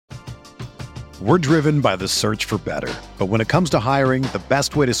We're driven by the search for better. But when it comes to hiring, the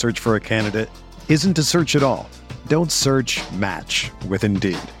best way to search for a candidate isn't to search at all. Don't search, match with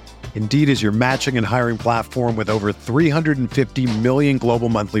Indeed. Indeed is your matching and hiring platform with over 350 million global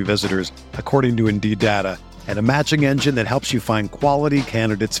monthly visitors, according to Indeed data, and a matching engine that helps you find quality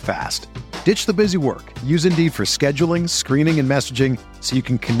candidates fast. Ditch the busy work. Use Indeed for scheduling, screening, and messaging so you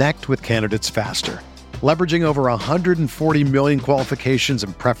can connect with candidates faster. Leveraging over 140 million qualifications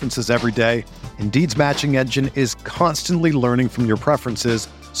and preferences every day, Indeed's matching engine is constantly learning from your preferences,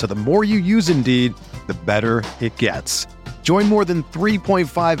 so the more you use Indeed, the better it gets. Join more than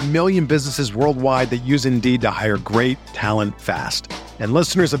 3.5 million businesses worldwide that use Indeed to hire great talent fast. And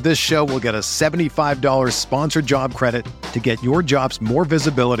listeners of this show will get a $75 sponsored job credit to get your jobs more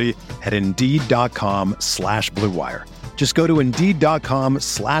visibility at Indeed.com/Blue Wire. Just go to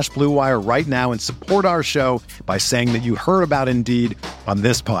Indeed.com/Blue Wire right now and support our show by saying that you heard about Indeed on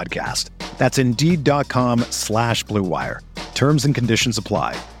this podcast. That's Indeed.com/Blue Wire. Terms and conditions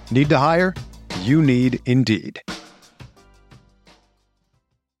apply. Need to hire? You need Indeed.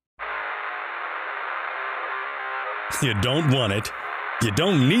 You don't want it, you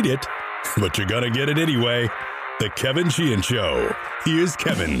don't need it, but you're going to get it anyway. The Kevin Sheehan Show. Here's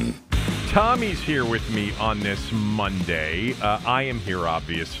Kevin. Tommy's here with me on this Monday. I am here,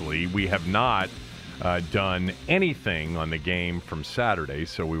 obviously. We have not done anything on the game from Saturday,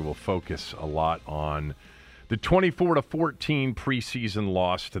 so we will focus a lot on the 24-14 preseason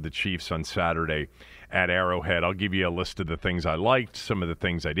loss to the Chiefs on Saturday at Arrowhead. I'll give you a list of the things I liked, some of the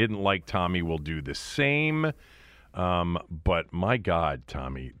things I didn't like. Tommy will do the same. But my God,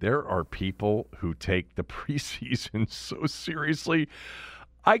 Tommy, there are people who take the preseason so seriously.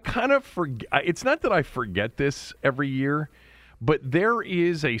 I kind of forget. It's not that I forget this every year, but there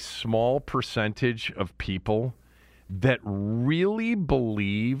is a small percentage of people that really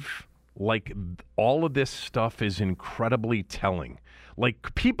believe like all of this stuff is incredibly telling.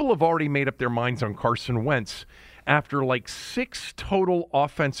 Like people have already made up their minds on Carson Wentz after like 6 total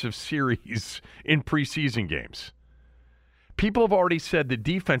offensive series in preseason games. People have already said the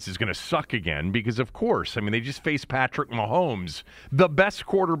defense is going to suck again because, of course, I mean, they just faced Patrick Mahomes, the best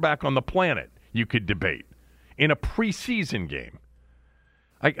quarterback on the planet, you could debate, in a preseason game.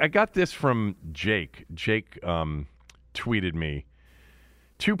 I got this from Jake. Jake tweeted me.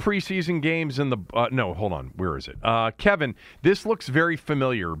 2 preseason games in the no, hold on. Where is it? Kevin, this looks very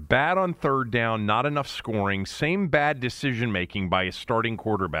familiar. Bad on third down, not enough scoring, same bad decision-making by a starting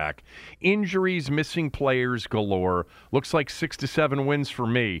quarterback. Injuries, missing players galore. Looks like 6 to 7 wins for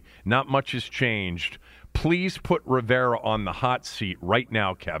me. Not much has changed. Please put Rivera on the hot seat right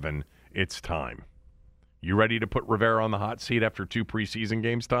now, Kevin. It's time. You ready to put Rivera on the hot seat after 2 preseason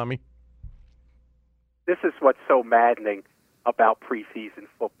games, Tommy? This is what's so maddening about preseason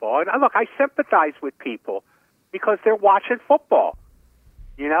football. And look, I sympathize with people because they're watching football,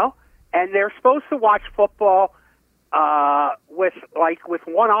 you know, and they're supposed to watch football with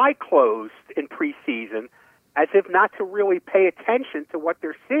one eye closed in preseason, as if not to really pay attention to what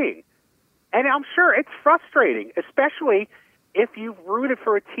they're seeing. And I'm sure it's frustrating, especially if you've rooted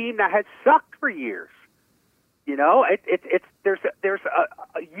for a team that has sucked for years. You know, there's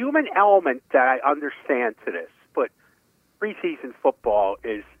a human element that I understand to this, but preseason football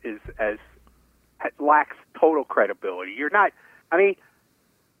lacks total credibility. You're not. I mean,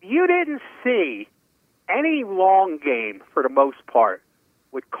 you didn't see any long game for the most part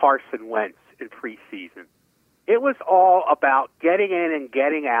with Carson Wentz in preseason. It was all about getting in and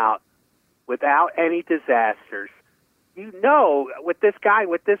getting out without any disasters. You know, with this guy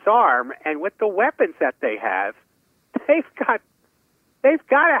with this arm and with the weapons that they have, they've got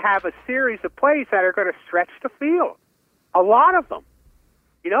to have a series of plays that are going to stretch the field. A lot of them.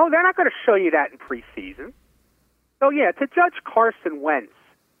 You know, they're not going to show you that in preseason. So, yeah, to judge Carson Wentz,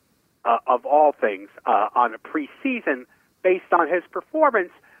 of all things, on a preseason based on his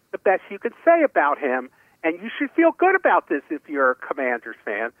performance, the best you can say about him, and you should feel good about this if you're a Commanders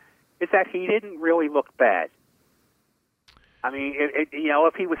fan, is that he didn't really look bad. I mean,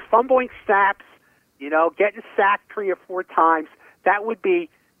 if he was fumbling snaps, you know, getting sacked 3 or 4 times, that would be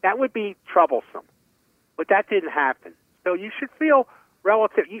troublesome. But that didn't happen. So you should feel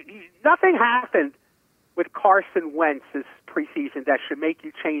relative. Nothing happened with Carson Wentz this preseason that should make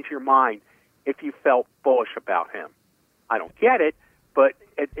you change your mind if you felt bullish about him. I don't get it, but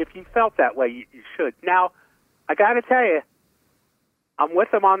if you felt that way, you should. Now, I got to tell you, I'm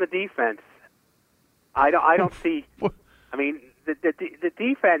with him on the defense. I don't see. I mean, the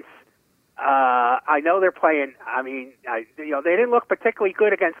defense. I know they're playing. I mean, they didn't look particularly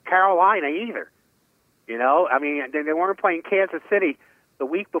good against Carolina either. You know, I mean, they weren't playing Kansas City the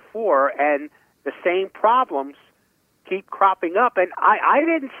week before, and same problems keep cropping up. And I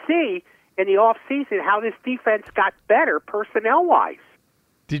didn't see in the offseason how this defense got better personnel-wise.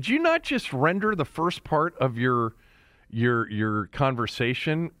 Did you not just render the first part of your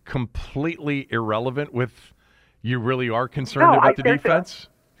conversation completely irrelevant with you really are concerned about the defense?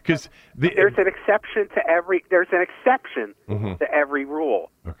 Because there's an exception to every to every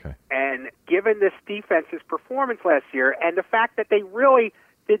rule. Okay. And given this defense's performance last year and the fact that they really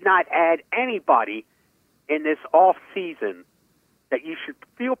did not add anybody in this off season that you should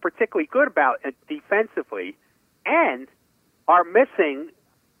feel particularly good about defensively, and are missing,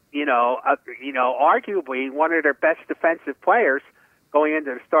 arguably one of their best defensive players going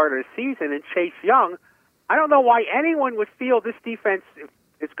into the start of the season, in Chase Young, I don't know why anyone would feel this defense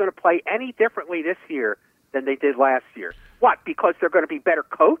is going to play any differently this year than they did last year. What, because they're going to be better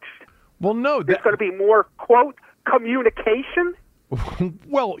coached? Well, no. There's going to be more, quote, communication?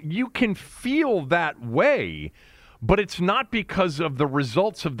 Well, you can feel that way, but it's not because of the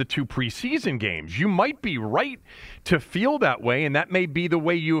results of the 2 preseason games. You might be right to feel that way, and that may be the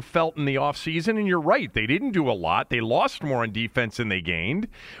way you felt in the offseason, and you're right. They didn't do a lot. They lost more on defense than they gained.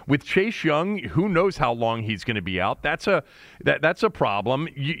 With Chase Young, who knows how long he's going to be out. That's a problem.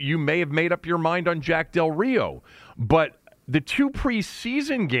 You may have made up your mind on Jack Del Rio, but the 2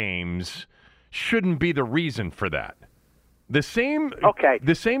 preseason games shouldn't be the reason for that. The same thing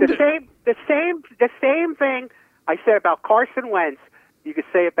I said about Carson Wentz, you could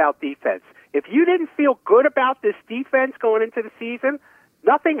say about defense. If you didn't feel good about this defense going into the season,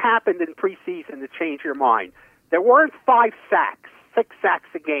 nothing happened in preseason to change your mind. There weren't 5 sacks, 6 sacks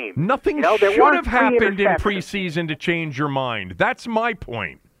a game. Nothing should have happened in preseason to change your mind. That's my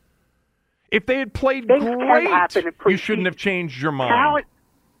point. If they had played great, you shouldn't have changed your mind.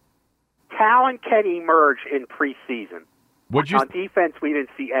 Talent can emerge in preseason. On defense, we didn't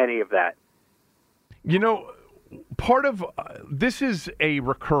see any of that. Part of this is a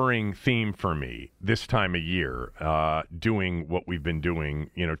recurring theme for me this time of year, doing what we've been doing,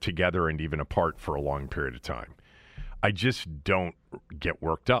 together and even apart for a long period of time. I just don't get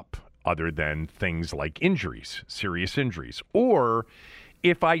worked up other than things like injuries, serious injuries. Or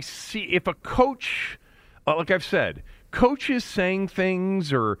if a coach, like I've said, coach is saying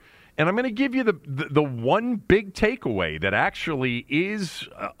things and I'm going to give you the one big takeaway that actually is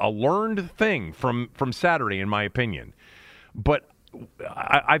a learned thing from Saturday, in my opinion. But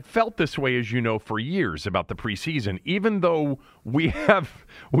I've felt this way, as you know, for years about the preseason. Even though we have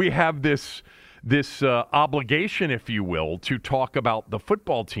this obligation, if you will, to talk about the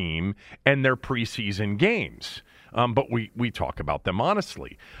football team and their preseason games. But we talk about them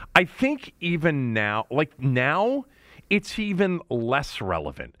honestly. I think even now, it's even less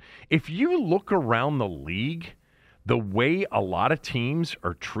relevant. If you look around the league, the way a lot of teams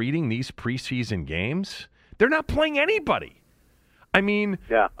are treating these preseason games, they're not playing anybody. I mean,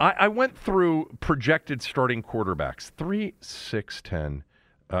 yeah. I went through projected starting quarterbacks, 3, 6, 10,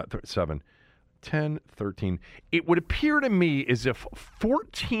 7, 10, 13. It would appear to me as if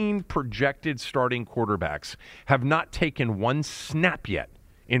 14 projected starting quarterbacks have not taken one snap yet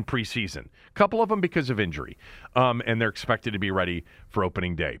in preseason. A couple of them because of injury, and they're expected to be ready for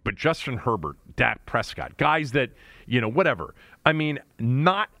opening day. But Justin Herbert, Dak Prescott, guys that, whatever. I mean,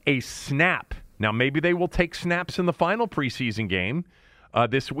 not a snap. Now, maybe they will take snaps in the final preseason game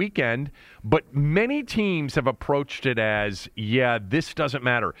this weekend, but many teams have approached it as, this doesn't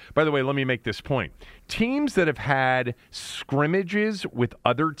matter. By the way, let me make this point. Teams that have had scrimmages with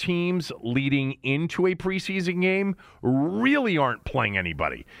other teams leading into a preseason game really aren't playing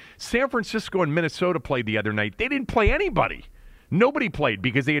anybody. San Francisco and Minnesota played the other night. They didn't play anybody. Nobody played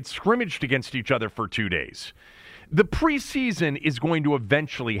because they had scrimmaged against each other for 2 days. The preseason is going to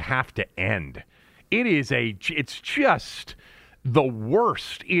eventually have to end. It's just the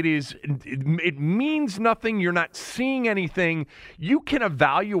worst. It means nothing. You're not seeing anything. You can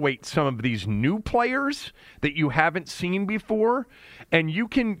evaluate some of these new players that you haven't seen before, and you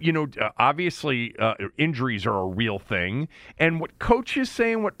can, obviously injuries are a real thing, and what coaches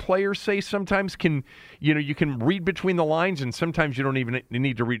say and what players say sometimes can, you can read between the lines, and sometimes you don't even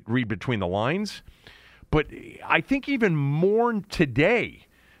need to read between the lines. But I think even more today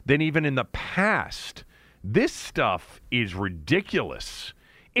than even in the past, this stuff is ridiculous.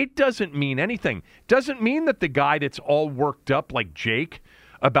 It doesn't mean anything. Doesn't mean that the guy that's all worked up like Jake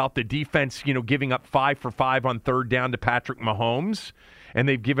about the defense, giving up 5 for 5 on third down to Patrick Mahomes, and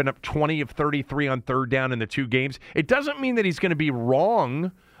they've given up 20 of 33 on third down in the 2 games. It doesn't mean that he's going to be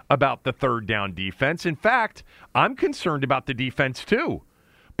wrong about the third down defense. In fact, I'm concerned about the defense too.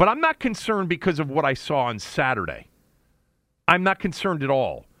 But I'm not concerned because of what I saw on Saturday. I'm not concerned at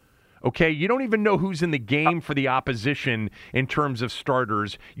all. Okay, you don't even know who's in the game for the opposition in terms of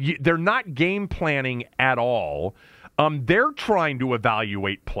starters. They're not game planning at all. They're trying to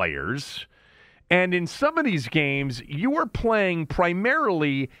evaluate players. And in some of these games, you are playing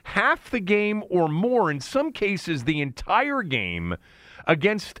primarily half the game or more, in some cases the entire game,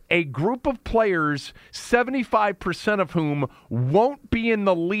 against a group of players, 75% of whom won't be in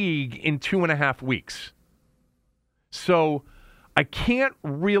the league in 2.5 weeks. So I can't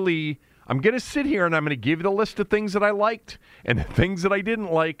really – I'm going to sit here and I'm going to give you the list of things that I liked and the things that I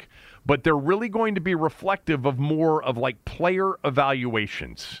didn't like, but they're really going to be reflective of more of like player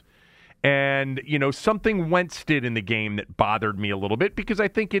evaluations. And, something Wentz did in the game that bothered me a little bit because I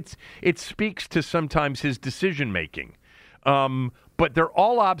think it speaks to sometimes his decision-making. But they're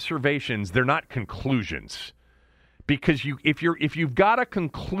all observations. They're not conclusions. Because if you've got a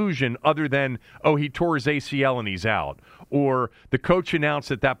conclusion other than, oh, he tore his ACL and he's out, or the coach announced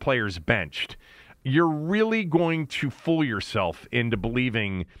that player's benched, you're really going to fool yourself into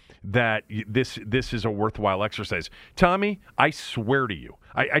believing that this is a worthwhile exercise. Tommy, I swear to you,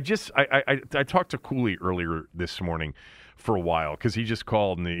 I talked to Cooley earlier this morning for a while because he just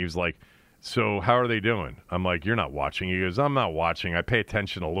called and he was like, so how are they doing? I'm like, you're not watching. He goes, I'm not watching. I pay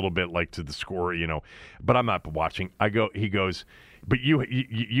attention a little bit like to the score, but I'm not watching. He goes, but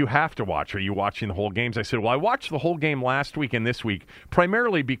you have to watch. Are you watching the whole games? I said, well, I watched the whole game last week and this week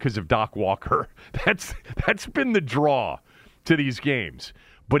primarily because of Doc Walker. That's been the draw to these games.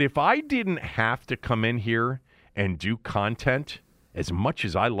 But if I didn't have to come in here and do content, as much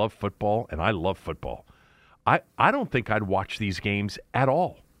as I love football, and I love football, I don't think I'd watch these games at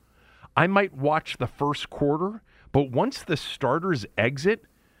all. I might watch the first quarter, but once the starters exit,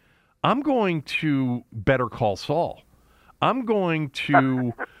 I'm going to Better Call Saul. I'm going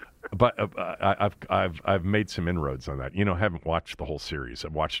to, but I've made some inroads on that. I haven't watched the whole series.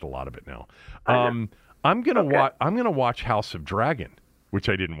 I've watched a lot of it now. I'm gonna watch House of Dragon, which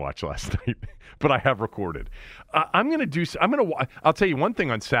I didn't watch last night, but I have recorded. I'll tell you one thing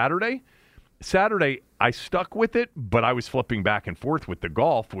on Saturday. Saturday, I stuck with it, but I was flipping back and forth with the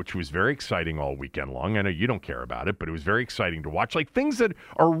golf, which was very exciting all weekend long. I know you don't care about it, but it was very exciting to watch. Like things that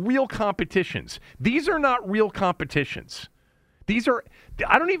are real competitions. These are not real competitions. These are,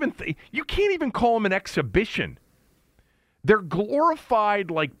 you can't even call them an exhibition. They're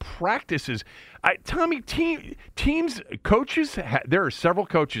glorified like practices. Tommy, teams, coaches, there are several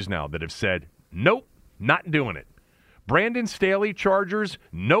coaches now that have said, nope, not doing it. Brandon Staley, Chargers,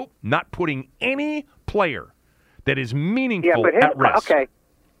 nope, not putting any player that is meaningful at risk.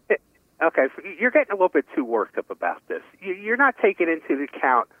 Okay, so you're getting a little bit too worked up about this. You're not taking into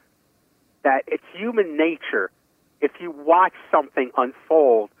account that it's human nature if you watch something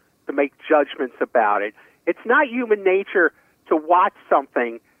unfold to make judgments about it. It's not human nature to watch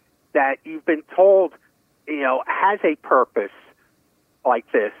something that you've been told, has a purpose like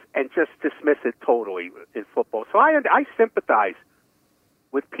this and just dismiss it totally in football. So I sympathize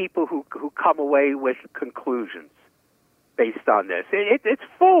with people who come away with conclusions based on this. It's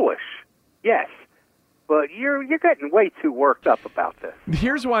foolish, yes, but you're getting way too worked up about this.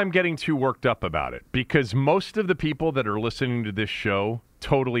 Here's why I'm getting too worked up about it, because most of the people that are listening to this show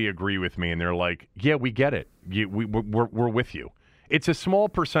totally agree with me, and they're like, yeah, we get it. We're with you. It's a small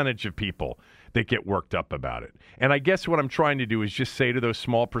percentage of people that get worked up about it. And I guess what I'm trying to do is just say to those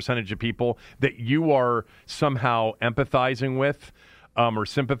small percentage of people that you are somehow empathizing with or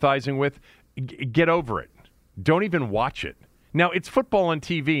sympathizing with, get over it. Don't even watch it. Now, it's football on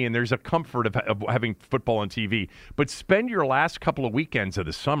TV, and there's a comfort of having football on TV, but spend your last couple of weekends of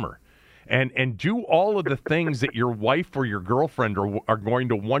the summer and do all of the things that your wife or your girlfriend are going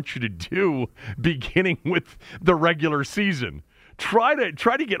to want you to do beginning with the regular season. Try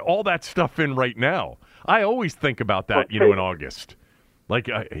to get all that stuff in right now. I always think about that, in August. Well,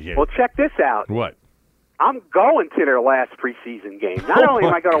 check this out. What? I'm going to their last preseason game. Not only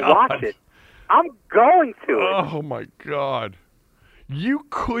am I going to watch it, I'm going to it. Oh, my God. You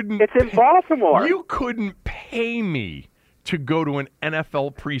couldn't... It's in Baltimore. You couldn't pay me to go to an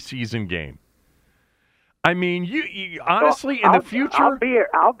NFL preseason game. I mean, you honestly, in the future...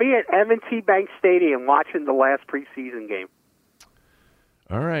 I'll be at M&T Bank Stadium watching the last preseason game.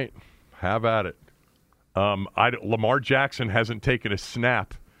 All right. How about it? Lamar Jackson hasn't taken a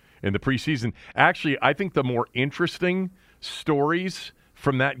snap in the preseason. Actually, I think the more interesting stories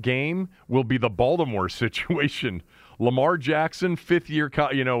from that game will be the Baltimore situation. Lamar Jackson, fifth-year,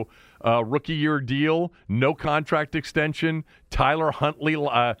 rookie-year deal, no contract extension. Tyler Huntley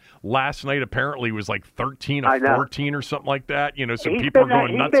last night apparently was like 13 or 14 or something like that. So people are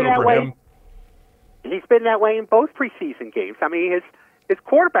going nuts over him. He's been that way in both preseason games. I mean, his his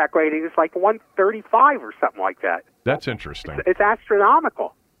quarterback rating is like 135 or something like that. That's interesting. It's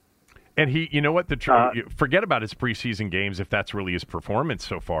astronomical. And he, you know what? Forget about his preseason games if that's really his performance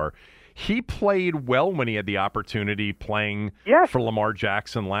so far. He played well when he had the opportunity playing for Lamar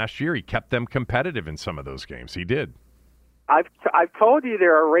Jackson last year. He kept them competitive in some of those games. He did. I've told you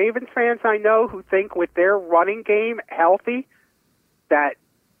there are Ravens fans I know who think with their running game healthy that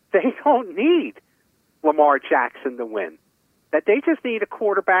they don't need Lamar Jackson to win. That they just need a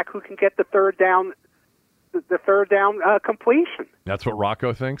quarterback who can get the third down completion. That's what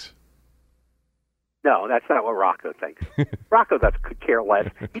Rocco thinks? No, that's not what Rocco thinks. Rocco could care less.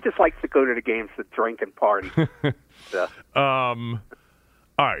 He just likes to go to the games to drink and party. So.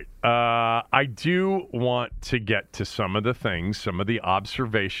 All right. I do want to get to some of the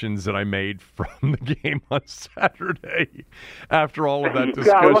observations that I made from the game on Saturday after all of that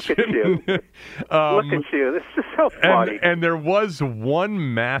discussion. God, look at you. Look at you. This is so funny. And there was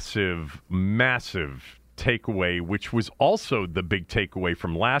one massive, massive takeaway, which was also the big takeaway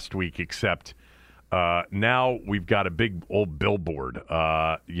from last week, except now we've got a big old billboard,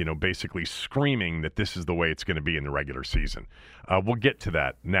 basically screaming that this is the way it's going to be in the regular season. We'll get to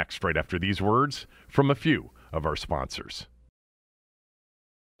that next, right after these words from a few of our sponsors.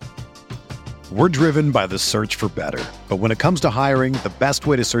 We're driven by the search for better. But when it comes to hiring, the best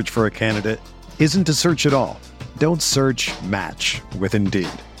way to search for a candidate isn't to search at all. Don't search, match with Indeed.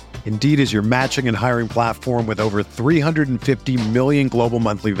 Indeed is your matching and hiring platform with over 350 million global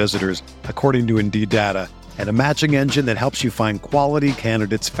monthly visitors, according to Indeed data, and a matching engine that helps you find quality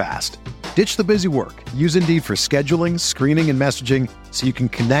candidates fast. Ditch the busy work. Use Indeed for scheduling, screening, and messaging so you can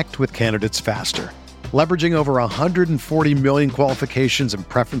connect with candidates faster. Leveraging over 140 million qualifications and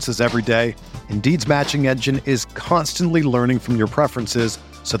preferences every day, Indeed's matching engine is constantly learning from your preferences,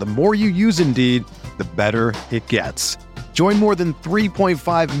 so the more you use Indeed, the better it gets. Join more than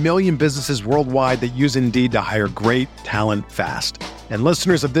 3.5 million businesses worldwide that use Indeed to hire great talent fast. And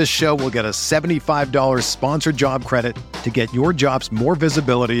listeners of this show will get a $75 sponsored job credit to get your jobs more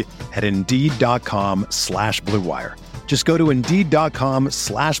visibility at Indeed.com/Blue Wire. Just go to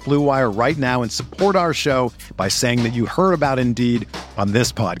Indeed.com/Blue Wire right now and support our show by saying that you heard about Indeed on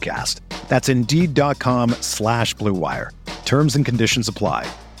this podcast. That's Indeed.com/Blue Wire. Terms and conditions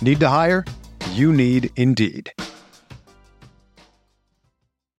apply. Need to hire? You need Indeed.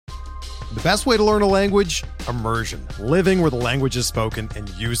 The best way to learn a language? Immersion. Living where the language is spoken and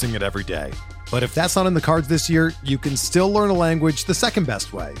using it every day. But if that's not in the cards this year, you can still learn a language the second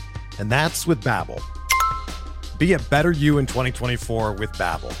best way, and that's with Babbel. Be a better you in 2024 with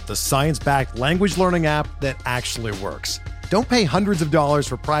Babbel, the science-backed language learning app that actually works. Don't pay hundreds of dollars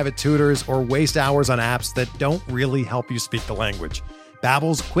for private tutors or waste hours on apps that don't really help you speak the language.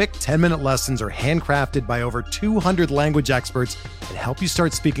 Babbel's quick 10-minute lessons are handcrafted by over 200 language experts and help you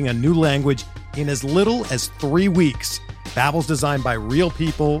start speaking a new language in as little as 3 weeks. Babbel's designed by real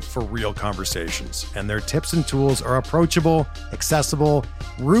people for real conversations, and their tips and tools are approachable, accessible,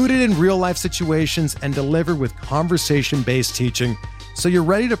 rooted in real-life situations, and delivered with conversation-based teaching, so you're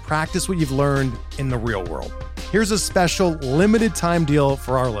ready to practice what you've learned in the real world. Here's a special limited-time deal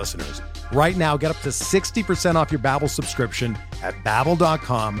for our listeners. Right now, get up to 60% off your Babbel subscription at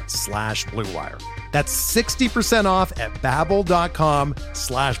Babbel.com/Blue Wire. That's 60% off at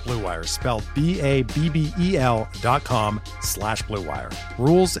Babbel.com/Blue Wire, spelled BABBEL.com/Blue Wire.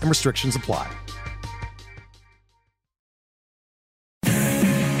 Rules and restrictions apply.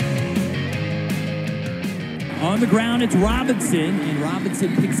 On the ground, it's Robinson, and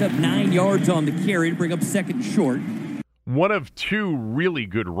Robinson picks up 9 yards on the carry to bring up second short. One of two really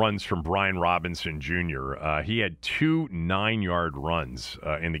good runs from Brian Robinson Jr. He had 2 9-yard runs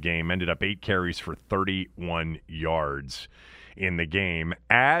in the game, ended up 8 carries for 31 yards in the game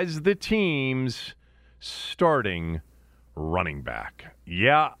as the team's starting running back.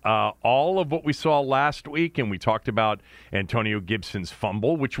 Yeah, all of what we saw last week, and we talked about Antonio Gibson's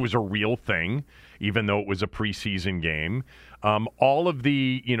fumble, which was a real thing, even though it was a preseason game. All of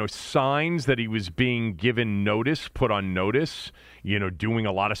the, signs that he was being given notice, put on notice, doing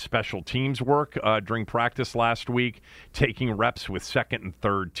a lot of special teams work during practice last week, taking reps with second and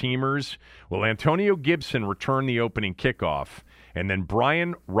third teamers. Well, Antonio Gibson returned the opening kickoff, and then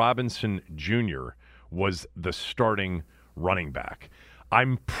Brian Robinson Jr. was the starting running back.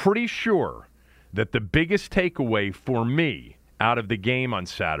 I'm pretty sure that the biggest takeaway for me out of the game on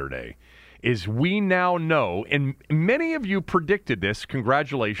Saturday is we now know, and many of you predicted this,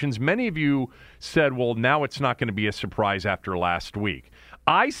 congratulations. Many of you said, well, now it's not going to be a surprise after last week.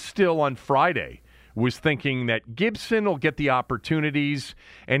 I still, on Friday, was thinking that Gibson will get the opportunities,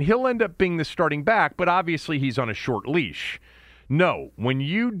 and he'll end up being the starting back, but obviously he's on a short leash. No, when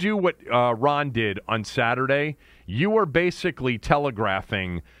you do what Ron did on Saturday, you are basically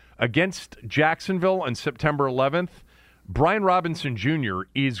telegraphing against Jacksonville on September 11th, Brian Robinson Jr.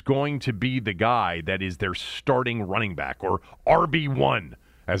 is going to be the guy that is their starting running back, or RB1,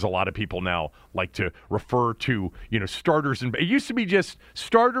 as a lot of people now like to refer to, starters. And it used to be just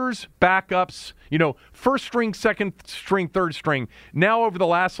starters, backups, first string, second string, third string. Now over the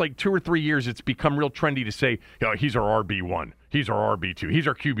last 2 or 3 years, it's become real trendy to say, he's our RB1, he's our RB2, he's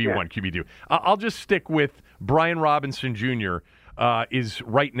our QB1, QB2. I'll just stick with Brian Robinson Jr. Is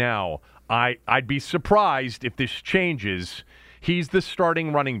right now. I'd be surprised if this changes. He's the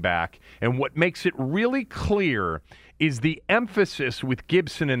starting running back, and what makes it really clear is the emphasis with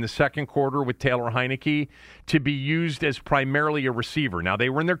Gibson in the second quarter with Taylor Heineke to be used as primarily a receiver. Now, they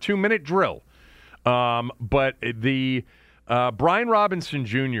were in their 2-minute drill, but the Brian Robinson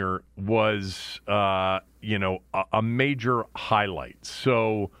Jr. was, a major highlight.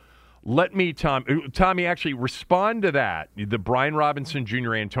 So let me, Tommy, actually respond to that, the Brian Robinson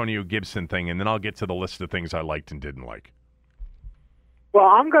Jr. Antonio Gibson thing, and then I'll get to the list of things I liked and didn't like. Well,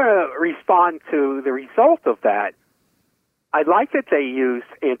 I'm going to respond to the result of that. I like that they use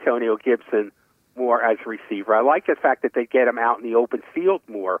Antonio Gibson more as a receiver. I like the fact that they get him out in the open field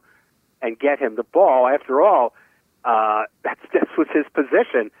more and get him the ball. After all, this was his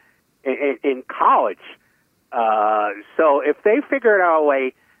position in college. So if they figured out a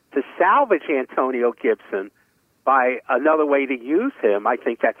way to salvage Antonio Gibson by another way to use him, I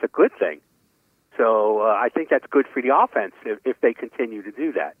think that's a good thing. So I think that's good for the offense if they continue to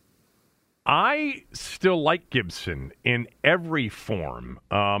do that. I still like Gibson in every form.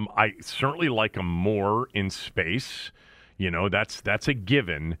 I certainly like him more in space. That's a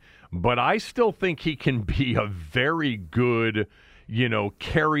given. But I still think he can be a very good,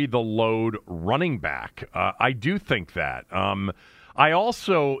 carry the load running back. I do think that. I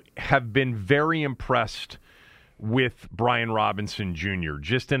also have been very impressed with Brian Robinson Jr.,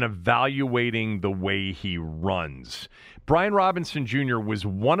 just in evaluating the way he runs. Brian Robinson Jr. was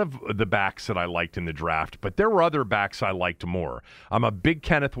one of the backs that I liked in the draft, but there were other backs I liked more. I'm a big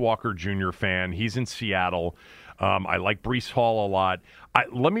Kenneth Walker Jr. fan. He's in Seattle. I like Breece Hall a lot.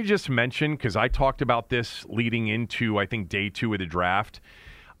 Let me just mention, because I talked about this leading into, I think, day 2 of the draft.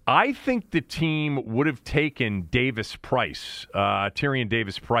 I think the team would have taken Davis Price, Tyrion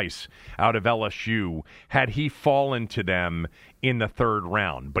Davis Price, out of LSU had he fallen to them in the 3rd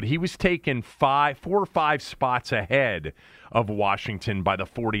round. But he was taken 4 or 5 spots ahead of Washington by the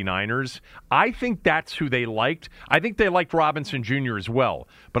 49ers. I think that's who they liked. I think they liked Robinson Jr. as well.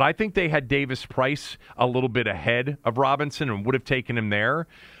 But I think they had Davis Price a little bit ahead of Robinson and would have taken him there.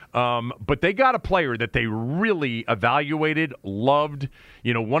 But they got a player that they really evaluated, loved.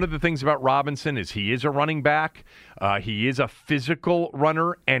 One of the things about Robinson is he is a running back. He is a physical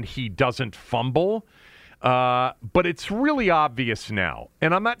runner, and he doesn't fumble. But it's really obvious now.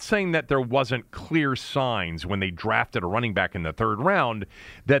 And I'm not saying that there wasn't clear signs when they drafted a running back in the 3rd round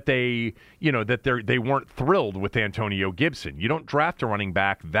that they weren't thrilled with Antonio Gibson. You don't draft a running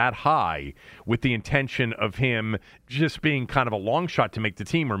back that high with the intention of him just being kind of a long shot to make the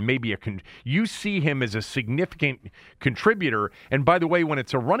team, or maybe you see him as a significant contributor. And by the way, when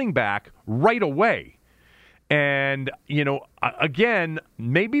it's a running back, right away. And, again,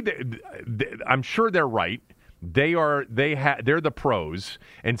 maybe I'm sure they're right. They're the pros.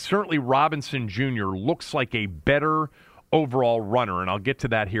 And certainly Robinson Jr. looks like a better overall runner. And I'll get to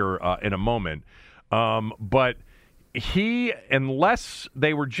that here in a moment. But unless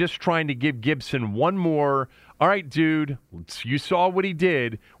they were just trying to give Gibson one more, all right, dude, you saw what he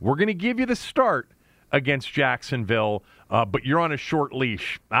did. We're going to give you the start against Jacksonville, but you're on a short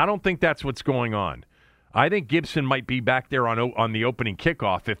leash. I don't think that's what's going on. I think Gibson might be back there on the opening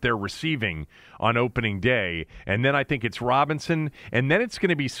kickoff if they're receiving on opening day. And then I think it's Robinson. And then it's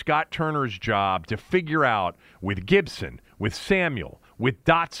going to be Scott Turner's job to figure out with Gibson, with Samuel, with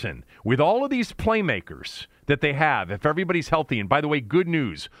Dotson, with all of these playmakers that they have, if everybody's healthy. And by the way, good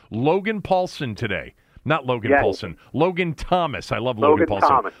news, Logan Paulson today. Not Logan Paulson. Logan Thomas. I love Logan Paulson.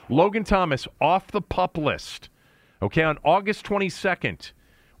 Thomas. Logan Thomas off the PUP list. Okay, on August 22nd.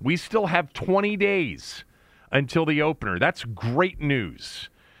 We still have 20 days until the opener. That's great news.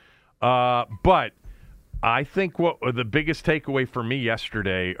 But I think what the biggest takeaway for me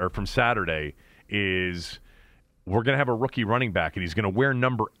yesterday, or from Saturday, is we're going to have a rookie running back, and he's going to wear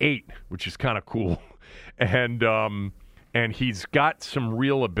number 8, which is kind of cool. And he's got some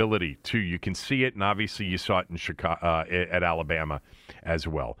real ability, too. You can see it, and obviously you saw it in Chicago, at Alabama as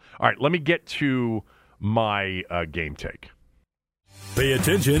well. All right, let me get to my game take. Pay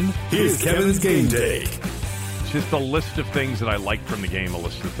attention. Here's Kevin's game take. Just a list of things that I liked from the game, a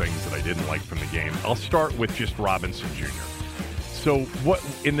list of things that I didn't like from the game. I'll start with just Robinson Jr. So what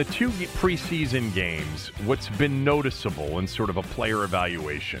in the 2 preseason games, what's been noticeable in sort of a player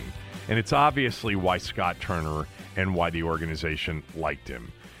evaluation, and it's obviously why Scott Turner and why the organization liked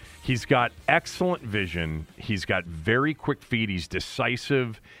him. He's got excellent vision. He's got very quick feet. He's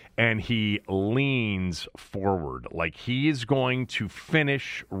decisive, and he leans forward. Like he is going to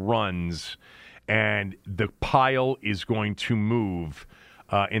finish runs, and the pile is going to move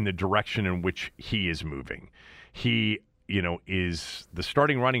in the direction in which he is moving. He, is the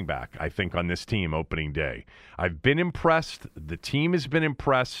starting running back, I think, on this team opening day. I've been impressed. The team has been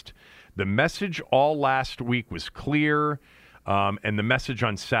impressed. The message all last week was clear. And the message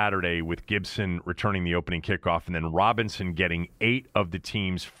on Saturday with Gibson returning the opening kickoff and then Robinson getting 8 of the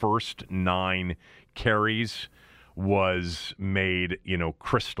team's first 9 carries was made,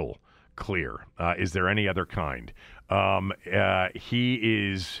 crystal clear. Is there any other kind?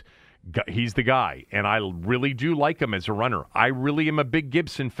 He's the guy, and I really do like him as a runner. I really am a big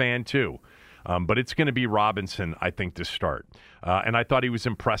Gibson fan too. But it's going to be Robinson, I think, to start. And I thought he was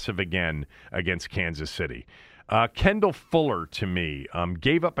impressive again against Kansas City. Kendall Fuller, to me,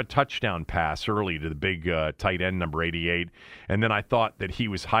 gave up a touchdown pass early to the big tight end, number 88. And then I thought that he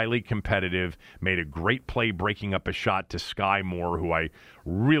was highly competitive, made a great play breaking up a shot to Sky Moore, who I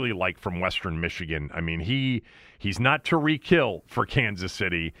really like from Western Michigan. I mean, he's not Tyreek Hill for Kansas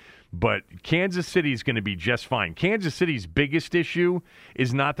City, but Kansas City is going to be just fine. Kansas City's biggest issue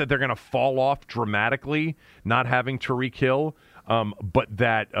is not that they're going to fall off dramatically, not having Tyreek Hill, but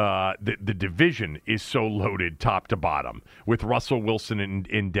that the division is so loaded top to bottom with Russell Wilson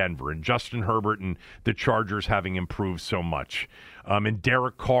in Denver and Justin Herbert and the Chargers having improved so much. And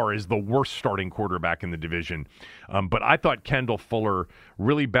Derek Carr is the worst starting quarterback in the division. But I thought Kendall Fuller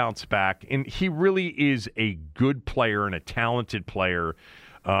really bounced back, and he really is a good player and a talented player.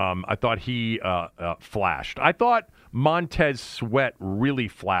 I thought he flashed. I thought Montez Sweat really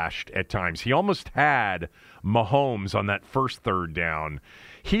flashed at times. He almost had Mahomes on that first third down.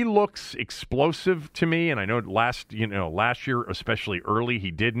 He looks explosive to me, and I know last year, especially early, he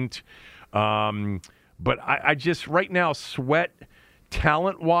didn't. But I just right now, Sweat,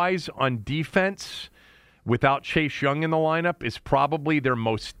 talent-wise on defense, without Chase Young in the lineup, is probably their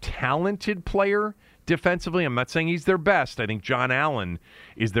most talented player defensively. I'm not saying he's their best. I think John Allen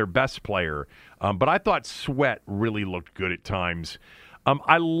is their best player. But I thought Sweat really looked good at times.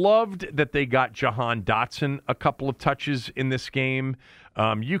 I loved that they got Jahan Dotson a couple of touches in this game.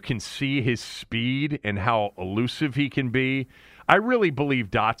 You can see his speed and how elusive he can be. I really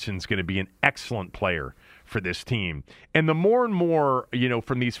believe Dotson's going to be an excellent player for this team. And the more and more,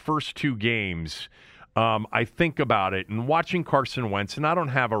 from these first 2 games, I think about it and watching Carson Wentz, and I don't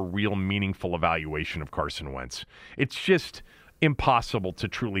have a real meaningful evaluation of Carson Wentz. It's just impossible to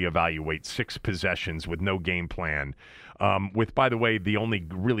truly evaluate 6 possessions with no game plan. With, by the way, the only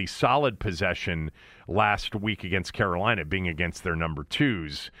really solid possession last week against Carolina being against their number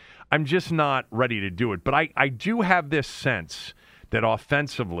 2s. I'm just not ready to do it. But I do have this sense that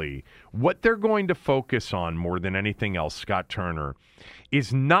offensively, what they're going to focus on more than anything else, Scott Turner,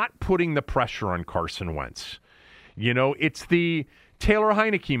 is not putting the pressure on Carson Wentz. It's the Taylor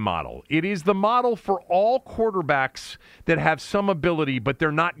Heineke model. It is the model for all quarterbacks that have some ability, but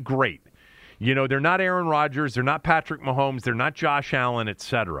they're not great. They're not Aaron Rodgers, they're not Patrick Mahomes, they're not Josh Allen,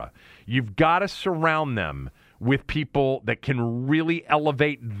 etc. You've got to surround them with people that can really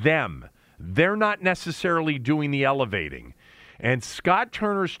elevate them. They're not necessarily doing the elevating. And Scott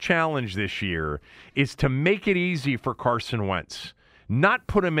Turner's challenge this year is to make it easy for Carson Wentz, not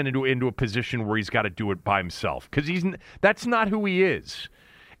put him into a position where he's got to do it by himself, because that's not who he is.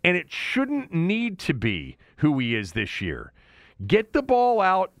 And it shouldn't need to be who he is this year. Get the ball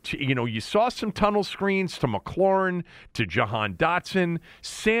out. You saw some tunnel screens to McLaurin, to Jahan Dotson.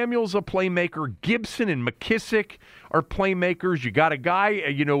 Samuel's a playmaker. Gibson and McKissick are playmakers. You got a guy,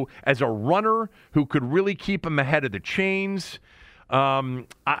 as a runner who could really keep him ahead of the chains.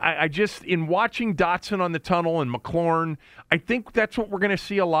 I just, in watching Dotson on the tunnel and McLaurin, I think that's what we're going to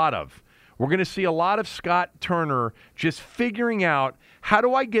see a lot of. We're going to see a lot of Scott Turner just figuring out, how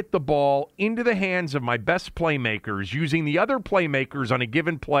do I get the ball into the hands of my best playmakers, using the other playmakers on a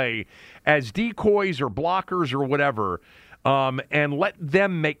given play as decoys or blockers or whatever, and let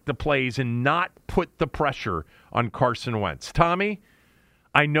them make the plays and not put the pressure on Carson Wentz. Tommy,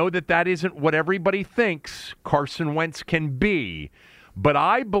 I know that isn't what everybody thinks Carson Wentz can be, but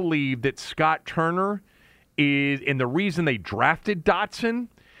I believe that Scott Turner is, and the reason they drafted Dotson,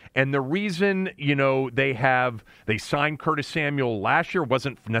 And the reason, they signed Curtis Samuel last year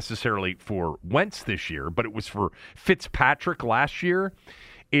wasn't necessarily for Wentz this year, but it was for Fitzpatrick last year,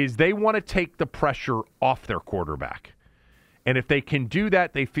 is they want to take the pressure off their quarterback. And if they can do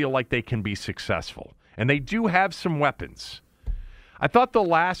that, they feel like they can be successful. And they do have some weapons. I thought the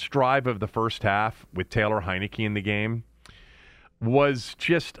last drive of the first half with Taylor Heinicke in the game was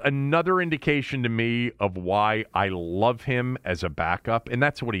just another indication to me of why I love him as a backup. And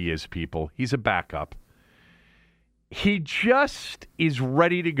that's what he is, people. He's a backup. He just is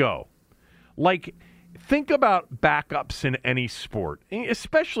ready to go. Like, think about backups in any sport,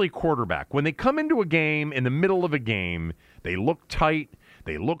 especially quarterback. When they come into a game, in the middle of a game, they look tight,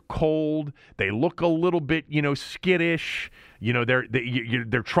 they look cold, they look a little bit, skittish.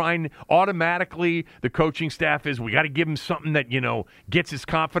 They're trying automatically. The coaching staff is, we got to give him something that, gets his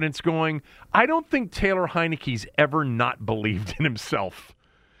confidence going. I don't think Taylor Heinicke's ever not believed in himself.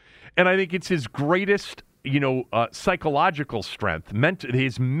 And I think it's his greatest psychological strength,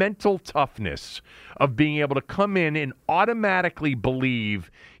 his mental toughness of being able to come in and automatically believe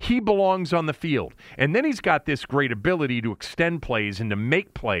he belongs on the field. And then he's got this great ability to extend plays and to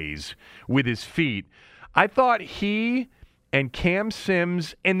make plays with his feet. I thought he and Cam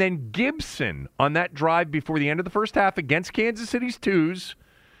Sims and then Gibson on that drive before the end of the first half against Kansas City's twos,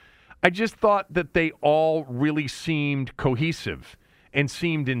 I just thought that they all really seemed cohesive and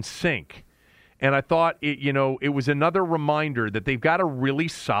seemed in sync. And I thought, it was another reminder that they've got a really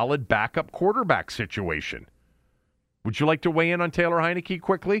solid backup quarterback situation. Would you like to weigh in on Taylor Heinicke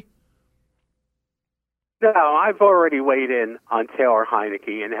quickly? No, I've already weighed in on Taylor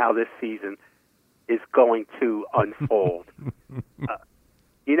Heinicke and how this season is going to unfold.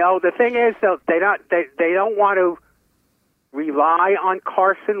 The thing is, though, they don't want to rely on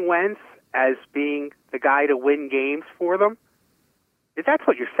Carson Wentz as being the guy to win games for them. That's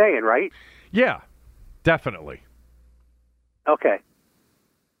what you're saying, right? Yeah, definitely. Okay.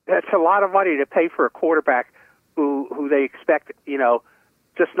 That's a lot of money to pay for a quarterback who they expect,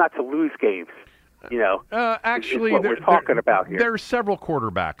 just not to lose games. Actually, what we're talking about here. There are several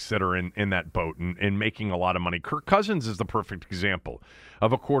quarterbacks that are in that boat and making a lot of money. Kirk Cousins is the perfect example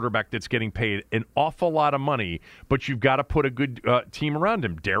of a quarterback that's getting paid an awful lot of money, but you've got to put a good team around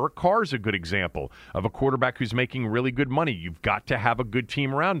him. Derek Carr is a good example of a quarterback who's making really good money. You've got to have a good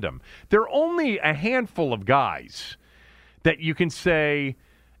team around him. There are only a handful of guys that you can say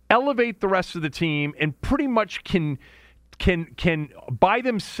elevate the rest of the team and pretty much can by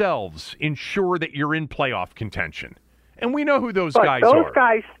themselves ensure that you're in playoff contention. And we know who those guys are.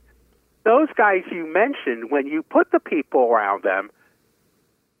 Those guys you mentioned, when you put the people around them,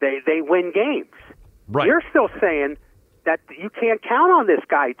 they win games. Right. You're still saying that you can't count on this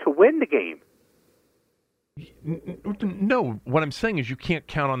guy to win the game. No, what I'm saying is you can't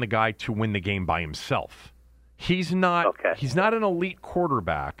count on the guy to win the game by himself. He's not. Okay. He's not an elite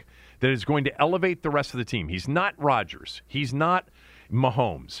quarterback that is going to elevate the rest of the team. He's not Rodgers. He's not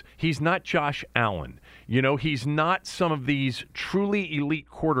Mahomes. He's not Josh Allen. He's not some of these truly elite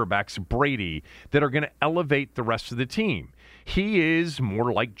quarterbacks, Brady, that are going to elevate the rest of the team. He is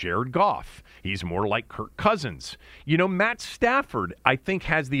more like Jared Goff. He's more like Kirk Cousins. Matt Stafford, I think,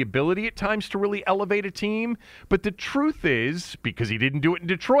 has the ability at times to really elevate a team. But the truth is, because he didn't do it in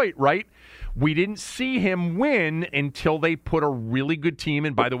Detroit, right? We didn't see him win until they put a really good team,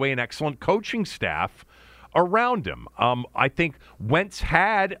 and by the way, an excellent coaching staff around him. I think Wentz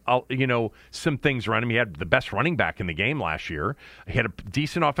had, some things around him. He had the best running back in the game last year. He had a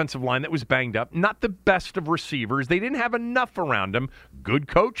decent offensive line that was banged up. Not the best of receivers. They didn't have enough around him. Good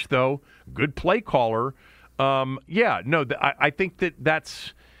coach, though. Good play caller. I think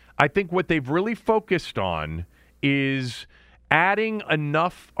I think what they've really focused on is adding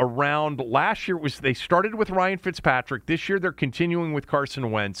enough around. Last year they started with Ryan Fitzpatrick. This year they're continuing with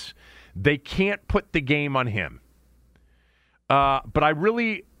Carson Wentz. They can't put the game on him. But I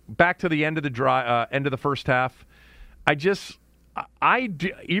really, back to the end of the end of the first half,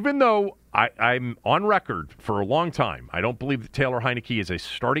 even though I'm on record for a long time, I don't believe that Taylor Heinicke is a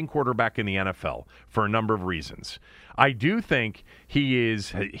starting quarterback in the NFL for a number of reasons. I do think he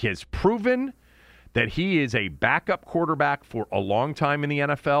has proven that he is a backup quarterback for a long time in the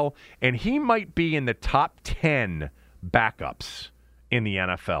NFL, and he might be in the top 10 backups in the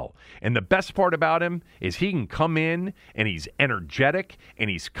NFL. And the best part about him is he can come in and he's energetic and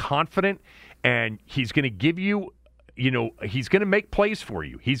he's confident and he's going to give you, he's going to make plays for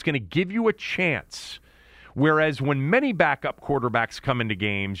you. He's going to give you a chance. Whereas when many backup quarterbacks come into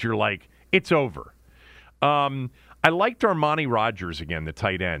games, you're like, it's over. I liked Armani Rogers again, the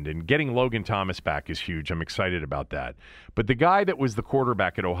tight end, and getting Logan Thomas back is huge. I'm excited about that. But the guy that was the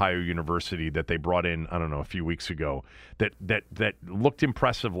quarterback at Ohio University that they brought in, I don't know, a few weeks ago, that looked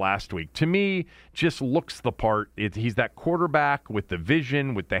impressive last week, to me, just looks the part. He's that quarterback with the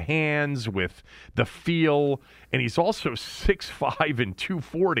vision, with the hands, with the feel, and he's also 6'5" and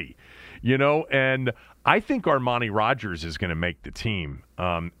 240, and I think Armani Rogers is going to make the team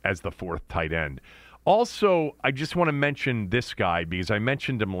as the fourth tight end. Also, I just want to mention this guy because I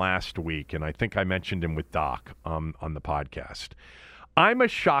mentioned him last week, and I think I mentioned him with Doc on the podcast. I'm a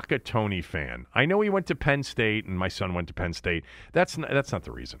Shaka Toney fan. I know he went to Penn State, and my son went to Penn State. That's not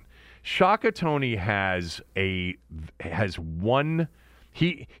the reason. Shaka Toney has one.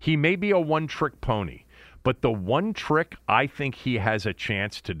 He may be a one-trick pony, but the one trick I think he has a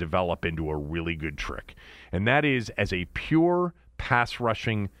chance to develop into a really good trick, and that is as a pure pass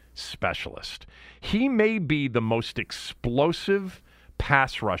rushing specialist. He may be the most explosive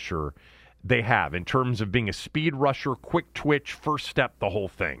pass rusher they have in terms of being a speed rusher, quick twitch, first step, the whole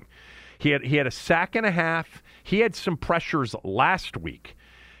thing. He had a sack and a half. He had some pressures last week.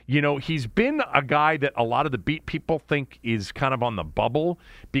 He's been a guy that a lot of the beat people think is kind of on the bubble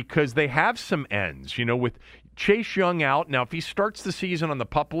because they have some ends, with Chase Young out. Now, if he starts the season on the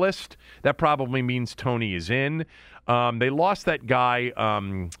PUP list, that probably means Toney is in. They lost that guy,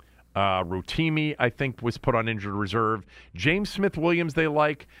 Rotimi, I think, was put on injured reserve. James Smith-Williams they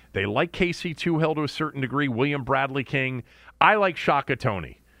like. They like Casey Toohill to a certain degree, William Bradley King. I like Shaka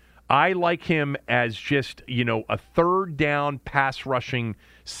Toney. I like him as just, a third down pass rushing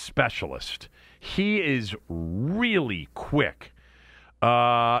specialist. He is really quick.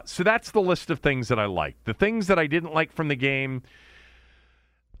 So that's the list of things that I like. The things that I didn't like from the game,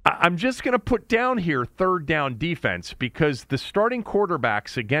 I'm just going to put down here third down defense because the starting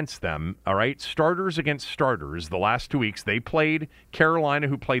quarterbacks against them, all right, starters against starters, the last 2 weeks, they played Carolina,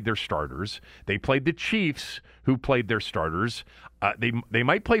 who played their starters. They played the Chiefs, who played their starters. They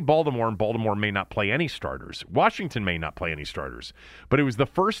might play Baltimore, and Baltimore may not play any starters. Washington may not play any starters. But it was the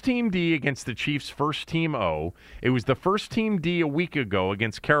first team D against the Chiefs' first team O. It was the first team D a week ago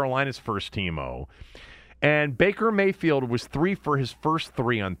against Carolina's first team O. And Baker Mayfield was 3 for his first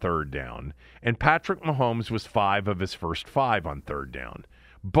 3 on third down. And Patrick Mahomes was 5 of his first 5 on third down.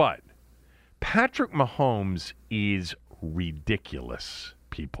 But Patrick Mahomes is ridiculous,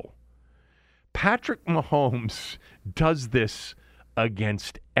 people. Patrick Mahomes does this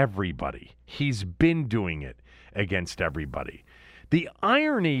against everybody. He's been doing it against everybody. The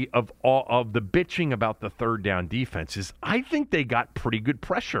irony of the bitching about the third down defense is I think they got pretty good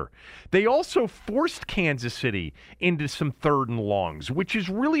pressure. They also forced Kansas City into some third and longs, which is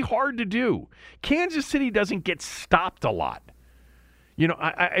really hard to do. Kansas City doesn't get stopped a lot.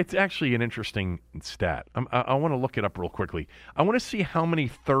 It's actually an interesting stat. I want to look it up real quickly. I want to see how many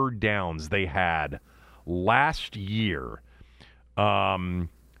third downs they had last year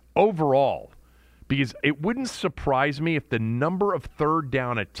overall. Because it wouldn't surprise me if the number of third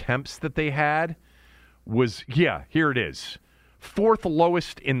down attempts that they had was, here it is, 4th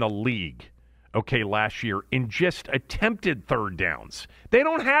lowest in the league, last year in just attempted third downs. They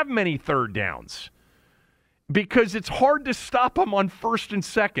don't have many third downs because it's hard to stop them on first and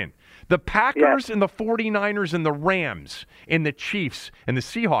second. The Packers and the 49ers and the Rams and the Chiefs and the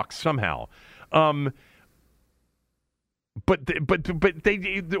Seahawks somehow. But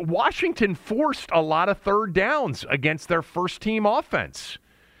Washington forced a lot of third downs against their first-team offense.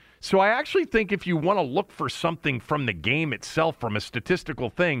 So I actually think if you want to look for something from the game itself, from a statistical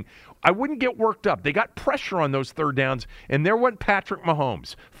thing, I wouldn't get worked up. They got pressure on those third downs, and there went Patrick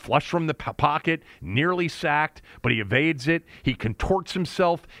Mahomes. Flush from the pocket, nearly sacked, but he evades it. He contorts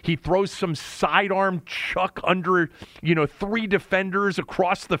himself. He throws some sidearm chuck under, 3 defenders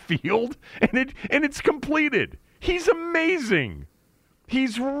across the field, and it's completed. He's amazing.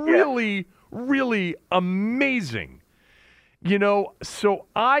 He's really, really amazing. So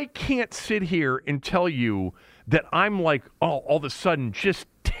I can't sit here and tell you that I'm like, all of a sudden just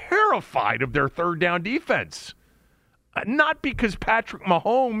terrified of their third down defense. Not because Patrick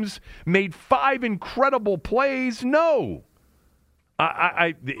Mahomes made 5 incredible plays. No.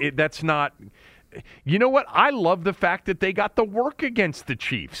 That's not. You know what? I love the fact that they got the work against the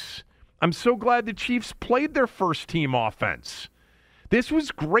Chiefs. I'm so glad the Chiefs played their first team offense. This was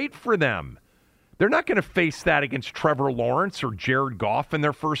great for them. They're not going to face that against Trevor Lawrence or Jared Goff in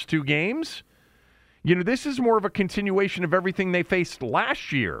their first 2 games. This is more of a continuation of everything they faced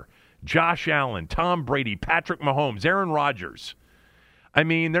last year. Josh Allen, Tom Brady, Patrick Mahomes, Aaron Rodgers. I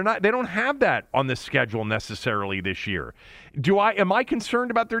mean, they don't have that on the schedule necessarily this year. Am I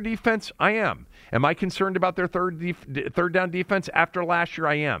concerned about their defense? I am. Am I concerned about their third down defense after last year?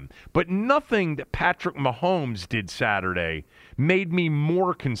 I am. But nothing that Patrick Mahomes did Saturday made me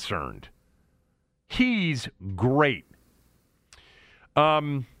more concerned. He's great.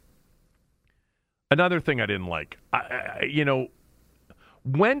 Another thing I didn't like,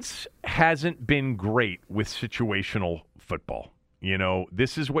 Wentz hasn't been great with situational football.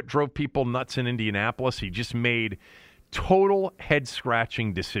 This is what drove people nuts in Indianapolis. He just made total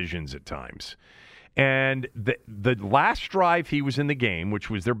head-scratching decisions at times. And the last drive he was in the game, which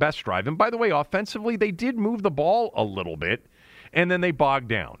was their best drive, and by the way, offensively, they did move the ball a little bit, and then they bogged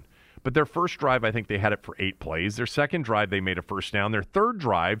down. But their first drive, I think they had it for 8 plays. Their second drive, they made a first down. Their third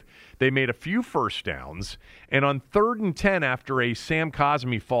drive, they made a few first downs. And on 3rd and 10, after a Sam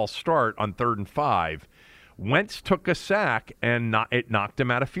Cosmi false start on 3rd and 5, Wentz took a sack and it knocked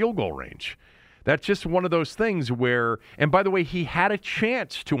him out of field goal range. That's just one of those things where, and by the way, he had a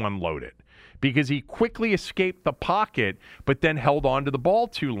chance to unload it because he quickly escaped the pocket, but then held on to the ball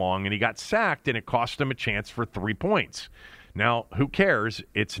too long, and he got sacked, and it cost him a chance for 3 points. Now, who cares?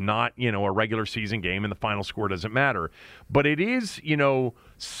 It's not, a regular season game, and the final score doesn't matter. But it is,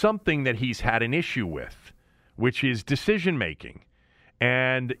 something that he's had an issue with, which is decision-making.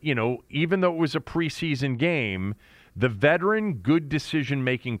 And, even though it was a preseason game, the veteran, good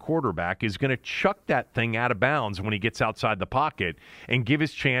decision-making quarterback is going to chuck that thing out of bounds when he gets outside the pocket and give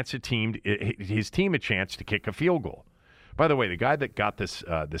his team a chance to kick a field goal. By the way, the guy that got the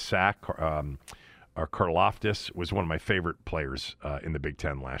sack, Karlaftis, was one of my favorite players in the Big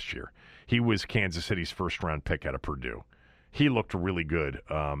Ten last year. He was Kansas City's first-round pick out of Purdue. He looked really good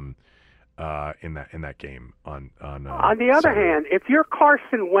in that game. On the other hand, if you're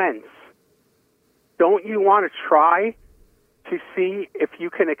Carson Wentz, don't you want to try to see if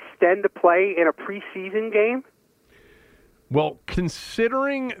you can extend the play in a preseason game? Well,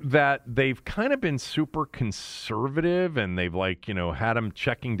 considering that they've kind of been super conservative and they've had him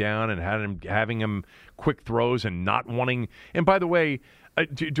checking down and having him quick throws and not wanting. And by the way,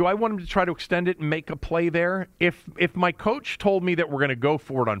 do I want him to try to extend it and make a play there? If my coach told me that we're going to go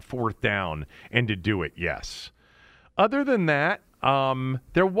for it on 4th down and to do it, yes. Other than that,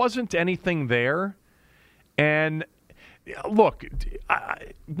 there wasn't anything there. And look,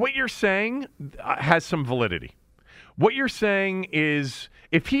 what you're saying has some validity. What you're saying is,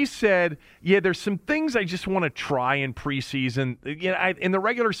 if he said, there's some things I just want to try in preseason, in the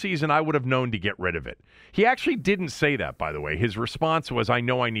regular season, I would have known to get rid of it. He actually didn't say that, by the way. His response was, I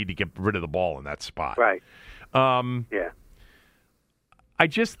know I need to get rid of the ball in that spot. Right. Yeah. I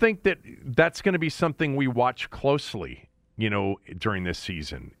just think that that's going to be something we watch closely, during this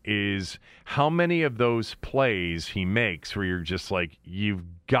season, is how many of those plays he makes where you're just like, you've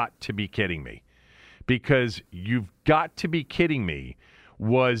got to be kidding me. Because you've got to be kidding me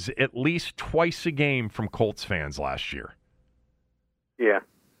was at least twice a game from Colts fans last year. Yeah.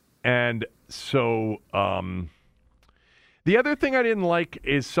 And so the other thing I didn't like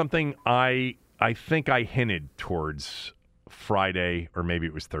is something I think I hinted towards Friday, or maybe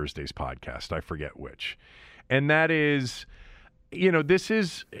it was Thursday's podcast. I forget which. And that is, this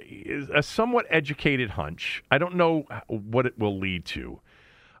is a somewhat educated hunch. I don't know what it will lead to.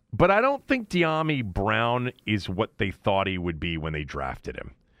 But I don't think Dyami Brown is what they thought he would be when they drafted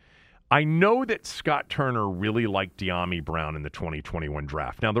him. I know that Scott Turner really liked Dyami Brown in the 2021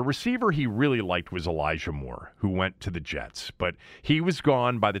 draft. Now, the receiver he really liked was Elijah Moore, who went to the Jets. But he was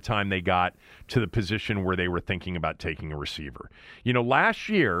gone by the time they got to the position where they were thinking about taking a receiver. Last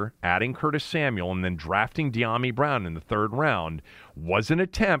year, adding Curtis Samuel and then drafting Dyami Brown in the 3rd round was an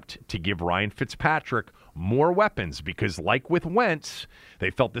attempt to give Ryan Fitzpatrick more weapons, because like with Wentz, they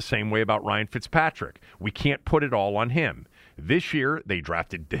felt the same way about Ryan Fitzpatrick. We can't put it all on him. This year, they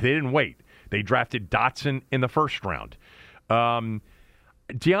didn't wait. They drafted Dotson in the 1st round.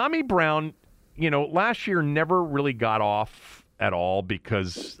 Dyami Brown, last year never really got off at all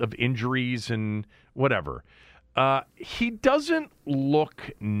because of injuries and whatever. He doesn't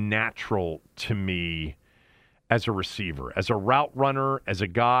look natural to me as a receiver, as a route runner, as a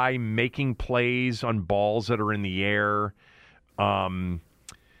guy making plays on balls that are in the air.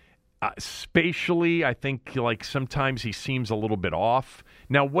 Spatially, I think sometimes he seems a little bit off.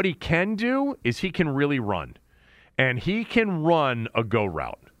 Now, what he can do is he can really run. And he can run a go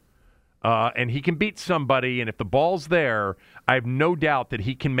route. And he can beat somebody, and if the ball's there, I have no doubt that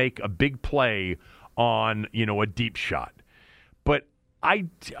he can make a big play on, a deep shot. But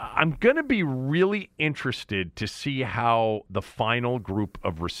I'm going to be really interested to see how the final group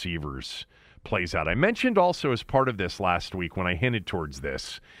of receivers plays out. I mentioned also as part of this last week when I hinted towards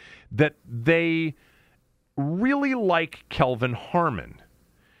this that they really like Kelvin Harmon,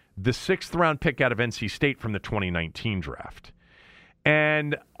 the 6th-round pick out of NC State from the 2019 draft.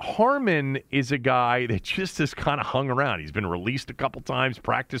 And Harmon is a guy that just has kind of hung around. He's been released a couple times,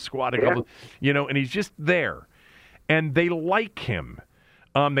 practice squad a couple, and he's just there. And they like him.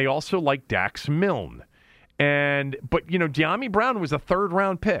 They also like Dax Milne. But Dyami Brown was a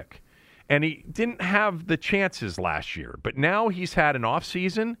 3rd-round pick. And he didn't have the chances last year. But now he's had an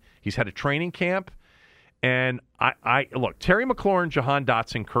offseason. He's had a training camp. And I look, Terry McLaurin, Jahan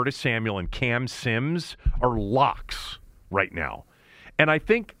Dotson, Curtis Samuel, and Cam Sims are locks right now. And I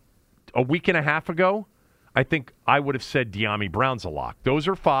think a week and a half ago, I think I would have said Dyami Brown's a lock. Those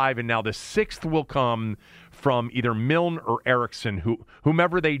are 5, and now the 6th will come from either Milne or Erickson,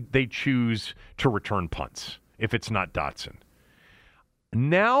 whomever they choose to return punts, if it's not Dotson.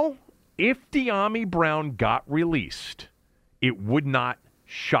 Now, if Dyami Brown got released, it would not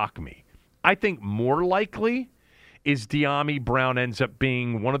shock me. I think more likely is Dyami Brown ends up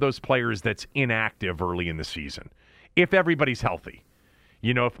being one of those players that's inactive early in the season, if everybody's healthy.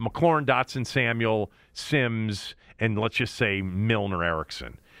 If McLaurin, Dotson, Samuel, Sims, and let's just say Milne or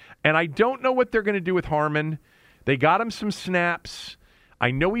Erickson. And I don't know what they're going to do with Harmon. They got him some snaps. I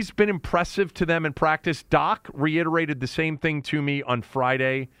know he's been impressive to them in practice. Doc reiterated the same thing to me on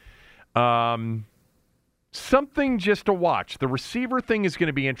Friday. Something just to watch. The receiver thing is going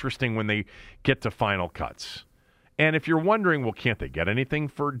to be interesting when they get to final cuts. And if you're wondering, well, can't they get anything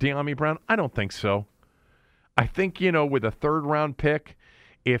for Dyami Brown? I don't think so. I think, with a 3rd-round pick,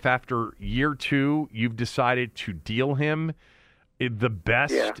 if after year 2 you've decided to deal him, the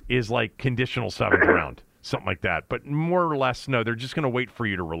best is like conditional 7th round, something like that. But more or less, no, they're just going to wait for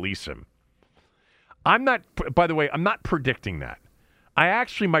you to release him. By the way, I'm not predicting that.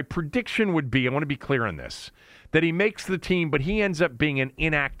 My prediction would be, I want to be clear on this, that he makes the team, but he ends up being an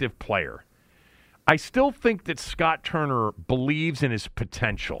inactive player. I still think that Scott Turner believes in his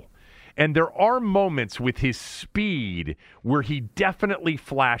potential. And there are moments with his speed where he definitely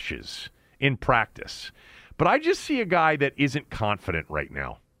flashes in practice. But I just see a guy that isn't confident right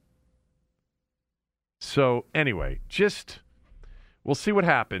now. So anyway, we'll see what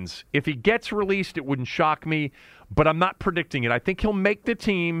happens. If he gets released, it wouldn't shock me, but I'm not predicting it. I think he'll make the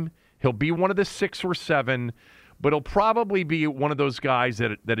team. He'll be one of the 6 or 7, but he'll probably be one of those guys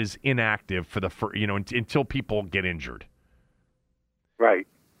that is inactive for until people get injured. Right.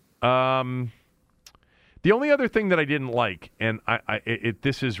 The only other thing that I didn't like, and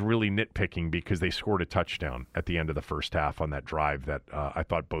this is really nitpicking because they scored a touchdown at the end of the first half on that drive that I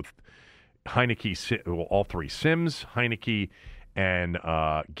thought both all 3, Sims, Heineke, and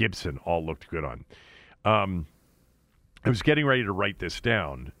Gibson all looked good on. I was getting ready to write this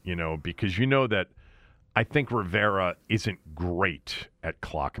down, because that I think Rivera isn't great at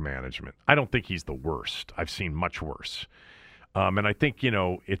clock management. I don't think he's the worst. I've seen much worse. And I think,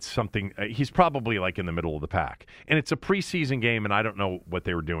 it's something he's probably like in the middle of the pack. And it's a preseason game, and I don't know what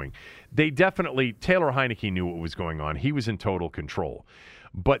they were doing. Taylor Heineke knew what was going on. He was in total control.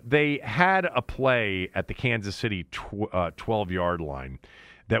 But they had a play at the Kansas City 12-yard line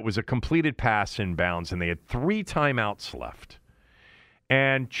that was a completed pass in bounds, and they had 3 timeouts left.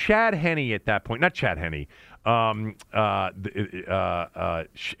 And Chad Henne at that point, not Chad Henne,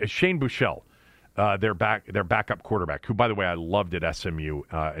 Shane Buechele, their backup quarterback, who, by the way, I loved at SMU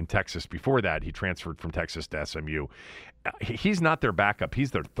in Texas. Before that, he transferred from Texas to SMU. He's not their backup.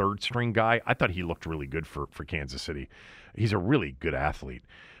 He's their 3rd-string guy. I thought he looked really good for Kansas City. He's a really good athlete.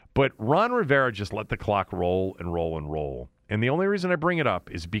 But Ron Rivera just let the clock roll and roll and roll. And the only reason I bring it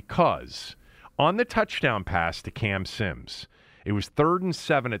up is because on the touchdown pass to Cam Sims, it was 3rd and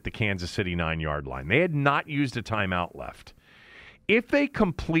 7 at the Kansas City 9-yard line. They had not used a timeout left. If they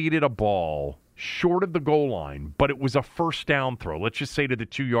completed a ball short of the goal line, but it was a first down throw, let's just say to the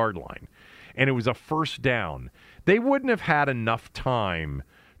 2-yard line, and it was a first down, they wouldn't have had enough time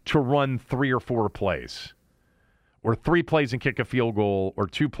to run 3 or 4 plays, or 3 plays and kick a field goal, or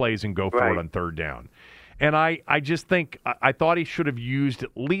 2 plays and go for it on 3rd down. And I just think I thought he should have used at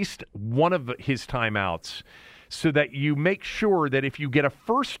least one of his timeouts so that you make sure that if you get a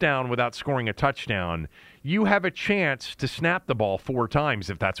first down without scoring a touchdown, you have a chance to snap the ball 4 times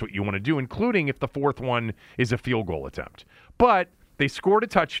if that's what you want to do, including if the 4th one is a field goal attempt. But they scored a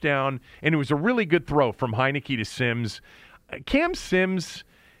touchdown, and it was a really good throw from Heineke to Sims. Cam Sims,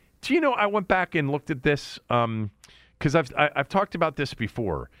 I went back and looked at this because I've talked about this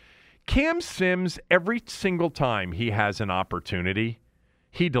before. Cam Sims, every single time he has an opportunity,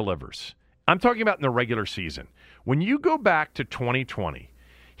 he delivers. I'm talking about in the regular season. When you go back to 2020,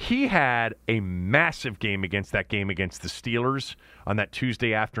 He had a massive game against the Steelers on that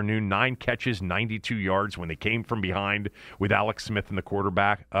Tuesday afternoon. 9 catches, 92 yards when they came from behind with Alex Smith in the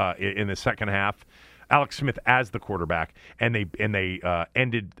quarterback in the second half. Alex Smith as the quarterback, and they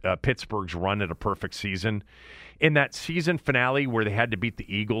ended Pittsburgh's run at a perfect season. In that season finale where they had to beat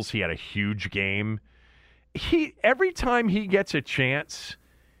the Eagles, he had a huge game. Every time he gets a chance,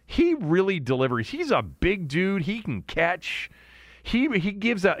 he really delivers. He's a big dude. He can catch. He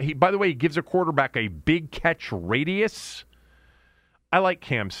gives a quarterback a big catch radius. I like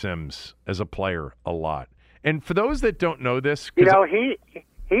Cam Sims as a player a lot. And for those that don't know this, he's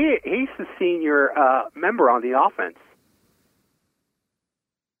the senior member on the offense.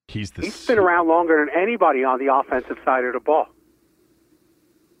 He's been around longer than anybody on the offensive side of the ball.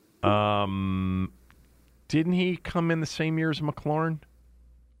 Didn't he come in the same year as McLaurin?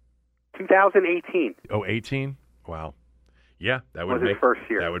 2018. Oh, 18? Wow. Yeah, that would his first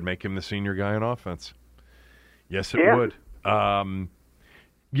year. That would make him the senior guy on offense. Yes, it would. The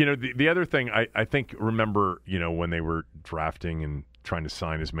other thing I think, remember, when they were drafting and trying to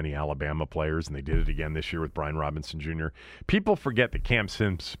sign as many Alabama players, and they did it again this year with Brian Robinson Jr. People forget that Cam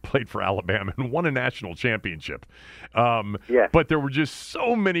Sims played for Alabama and won a national championship. But there were just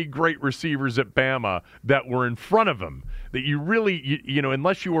so many great receivers at Bama that were in front of him that you really,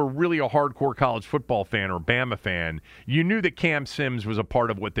 unless you were really a hardcore college football fan or Bama fan, you knew that Cam Sims was a part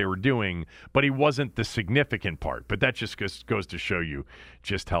of what they were doing, but he wasn't the significant part. But that just goes to show you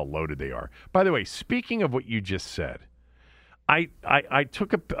just how loaded they are. By the way, speaking of what you just said, I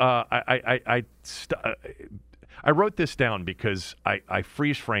wrote this down because I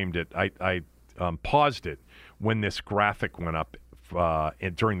freeze framed it. I paused it when this graphic went up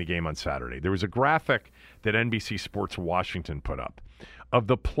during the game on Saturday. There was a graphic that NBC Sports Washington put up of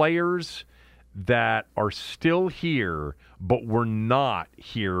the players that are still here but were not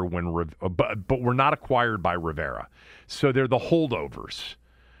here but were not acquired by Rivera. So they're the holdovers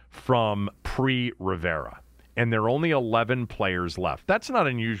from pre-Rivera. And there are only 11 players left. That's not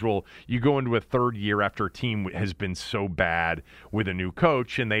unusual. You go into a third year after a team has been so bad with a new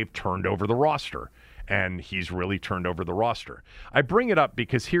coach, and they've turned over the roster. And he's really turned over the roster. I bring it up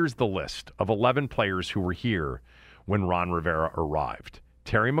because here's the list of 11 players who were here when Ron Rivera arrived.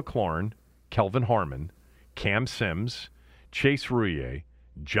 Terry McLaurin, Kelvin Harmon, Cam Sims, Chase Roullier,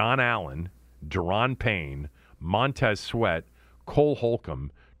 John Allen, Daron Payne, Montez Sweat, Cole Holcomb,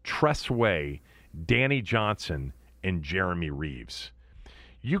 Tress Way, Danny Johnson, and Jeremy Reeves.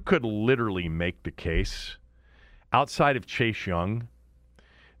 You could literally make the case, outside of Chase Young,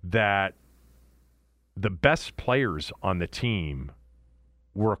 that the best players on the team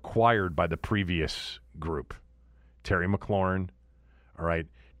were acquired by the previous group. Terry McLaurin, all right,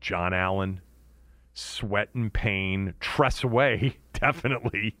 John Allen, Sweat and Payne, Tress Way,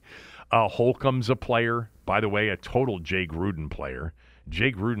 definitely. Holcomb's a player. By the way, a total Jay Gruden player.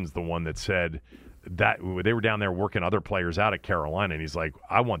 Jay Gruden's the one that said that they were down there working other players out at Carolina, and he's like,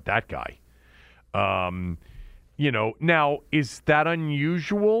 I want that guy. Now, is that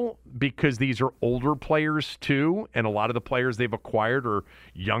unusual because these are older players too, and a lot of the players they've acquired are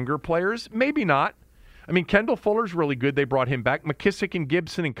younger players? Maybe not. I mean, Kendall Fuller's really good. They brought him back. McKissick and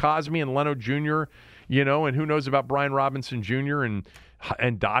Gibson and Cosme and Leno Jr., and who knows about Brian Robinson Jr. and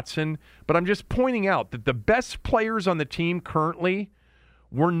Dotson. But I'm just pointing out that the best players on the team currently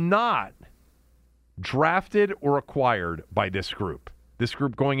were not drafted or acquired by this group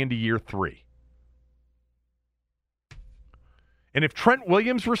going into year 3. And if Trent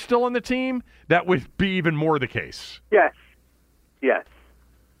Williams were still on the team, that would be even more the case. Yes.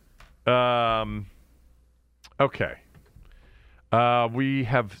 Okay. We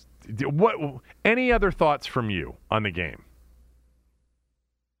have any other thoughts from you on the game?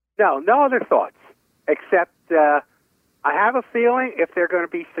 No other thoughts, except I have a feeling if they're going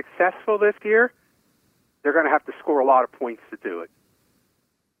to be successful this year, they're going to have to score a lot of points to do it.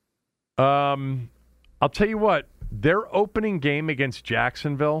 I'll tell you what, their opening game against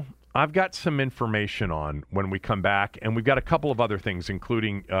Jacksonville, I've got some information on when we come back, and we've got a couple of other things,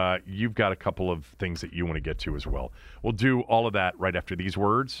 including you've got a couple of things that you want to get to as well. We'll do all of that right after these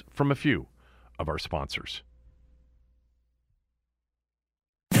words from a few of our sponsors.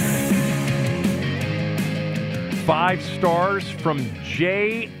 5 stars from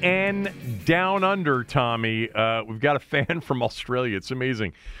JN Down Under, Tommy. We've got a fan from Australia. It's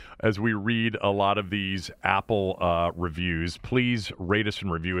amazing. As we read a lot of these Apple reviews, please rate us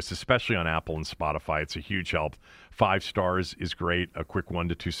and review us, especially on Apple and Spotify. It's a huge help. 5 stars is great. A quick 1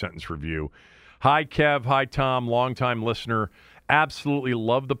 to 2 sentence review. Hi, Kev. Hi, Tom. Longtime listener. Absolutely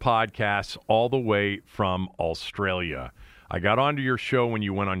love the podcast all the way from Australia. I got onto your show when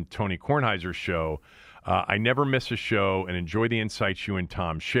you went on Tony Kornheiser's show. I never miss a show and enjoy the insights you and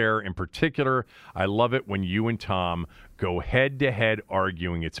Tom share. In particular, I love it when you and Tom go head-to-head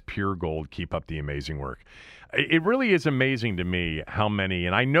arguing. It's pure gold. Keep up the amazing work. It really is amazing to me how many,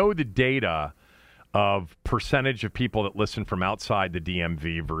 and I know the data of percentage of people that listen from outside the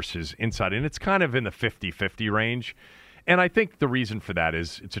DMV versus inside, and it's kind of in the 50-50 range. And I think the reason for that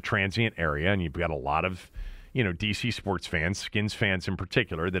is it's a transient area, and you've got a lot of, DC sports fans, Skins fans in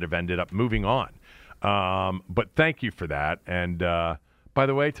particular, that have ended up moving on. But thank you for that. And by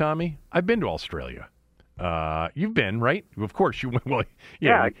the way, Tommy, I've been to Australia. You've been, right? Of course, you went. Well,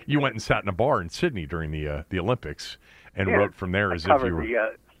 you went and sat in a bar in Sydney during the Olympics and wrote from there as if you were.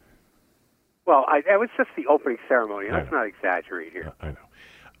 That was just the opening ceremony. Let's not exaggerate here. I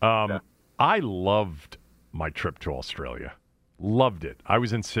know. I loved my trip to Australia. Loved it. I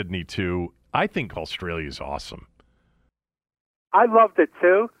was in Sydney too. I think Australia is awesome. I loved it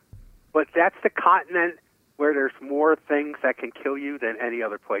too. But that's the continent where there's more things that can kill you than any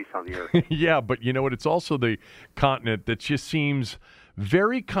other place on the earth. Yeah, but you know what? It's also the continent that just seems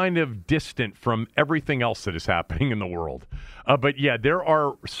very kind of distant from everything else that is happening in the world. But yeah, there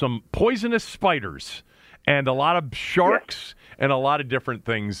are some poisonous spiders and a lot of sharks and a lot of different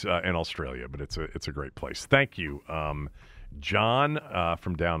things in Australia. But it's a great place. Thank you, John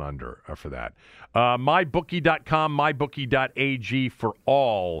from Down Under for that. MyBookie.com, MyBookie.ag for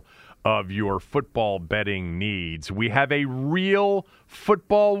all of your football betting needs. We have a real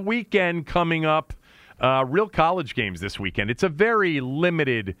football weekend coming up, real college games this weekend. It's a very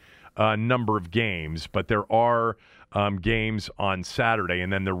limited number of games, but there are games on Saturday,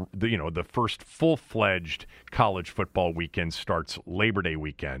 and then the first full-fledged college football weekend starts Labor Day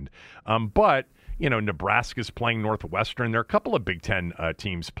weekend. But Nebraska's playing Northwestern. There are a couple of Big Ten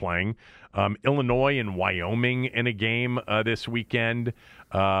teams playing. Illinois and Wyoming in a game this weekend.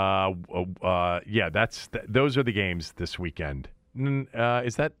 Those are the games this weekend.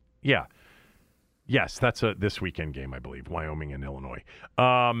 Is that? Yeah. Yes, that's a this weekend game, I believe, Wyoming and Illinois.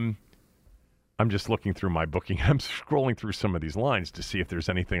 I'm just looking through my booking. I'm scrolling through some of these lines to see if there's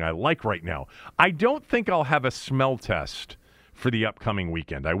anything I like right now. I don't think I'll have a smell test for the upcoming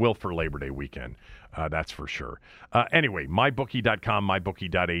weekend. I will for Labor Day weekend. That's for sure. Anyway, MyBookie.com,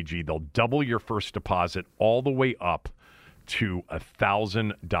 MyBookie.ag. They'll double your first deposit all the way up to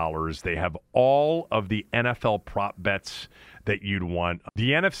 $1,000. They have all of the NFL prop bets that you'd want.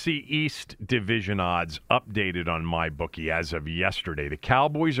 The NFC East division odds updated on MyBookie as of yesterday. The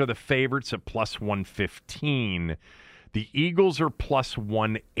Cowboys are the favorites at plus 115. The Eagles are plus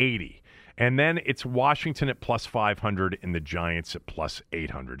 180. And then it's Washington at plus 500 and the Giants at plus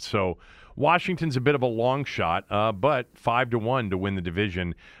 800. So Washington's a bit of a long shot, but 5-1 to win the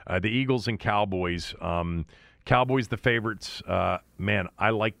division. The Eagles and Cowboys. Cowboys the favorites. Man,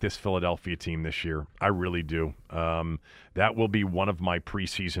 I like this Philadelphia team this year. I really do. That will be one of my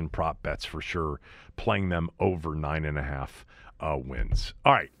preseason prop bets for sure, playing them over 9.5 wins.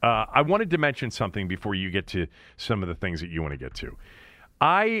 All right. I wanted to mention something before you get to some of the things that you want to get to.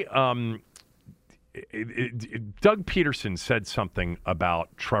 Doug Peterson said something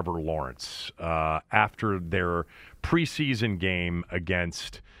about Trevor Lawrence after their preseason game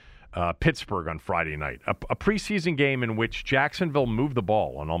against Pittsburgh on Friday night. A preseason game in which Jacksonville moved the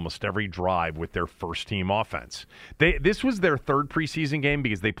ball on almost every drive with their first-team offense. This was their third preseason game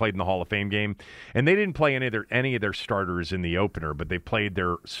because they played in the Hall of Fame game, and they didn't play any of their starters in the opener, but they played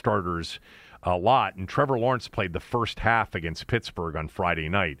their starters a lot, and Trevor Lawrence played the first half against Pittsburgh on Friday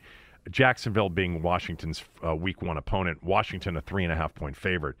night. Jacksonville being Washington's Week 1 opponent, Washington a 3.5-point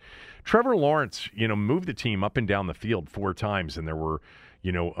favorite. Trevor Lawrence, moved the team up and down the field 4 times, and there was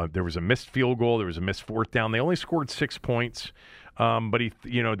a missed field goal, there was a missed fourth down. They only scored 6 points, but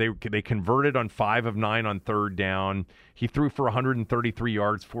they converted on 5 of 9 on third down. He threw for 133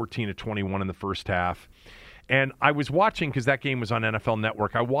 yards, 14 of 21 in the first half. And I was watching because that game was on NFL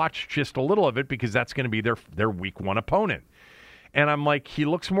Network. I watched just a little of it because that's going to be their Week 1 opponent. And I'm like, he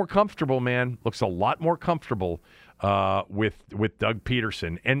looks more comfortable, man. Looks a lot more comfortable with Doug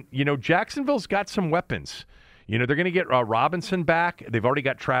Peterson. And, Jacksonville's got some weapons. They're going to get Robinson back. They've already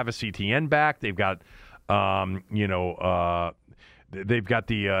got Travis Etienne back. They've got, they've got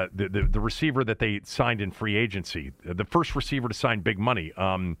the receiver that they signed in free agency, the first receiver to sign big money,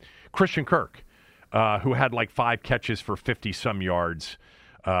 Christian Kirk, who had like 5 catches for 50-some yards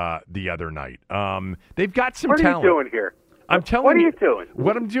the other night. They've got some talent. What are you doing here? What are you doing?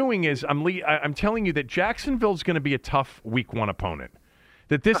 What I'm doing is I'm telling you that Jacksonville's going to be a tough Week 1 opponent.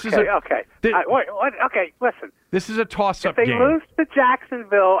 That this is okay. Okay, listen. This is a toss-up game. If they lose to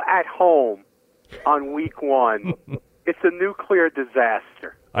Jacksonville at home on Week 1, It's a nuclear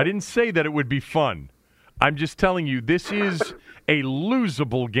disaster. I didn't say that it would be fun. I'm just telling you, this is a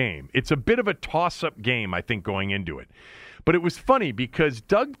losable game. It's a bit of a toss-up game, I think, going into it. But it was funny because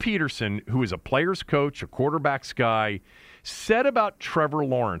Doug Peterson, who is a player's coach, a quarterback's guy, said about Trevor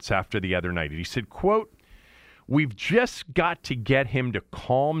Lawrence after the other night. He said, quote, "We've just got to get him to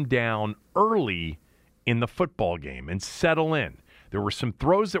calm down early in the football game and settle in. There were some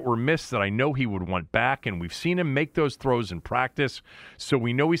throws that were missed that I know he would want back, and we've seen him make those throws in practice, so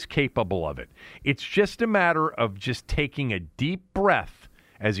we know he's capable of it. It's just a matter of just taking a deep breath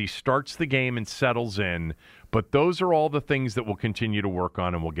as he starts the game and settles in, but those are all the things that we'll continue to work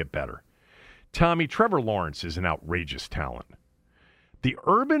on and we'll get better." Tommy, Trevor Lawrence is an outrageous talent. The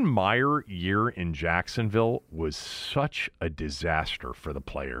Urban Meyer year in Jacksonville was such a disaster for the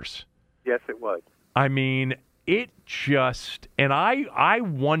players. Yes, it was. I mean, it just, and I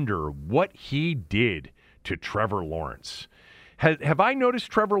wonder what he did to Trevor Lawrence. Have I noticed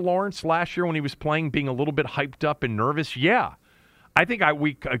Trevor Lawrence last year when he was playing being a little bit hyped up and nervous? Yeah. I think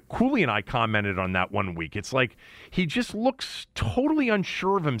Cooley and I commented on that one week. It's like he just looks totally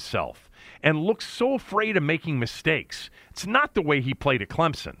unsure of himself and looks so afraid of making mistakes. It's not the way he played at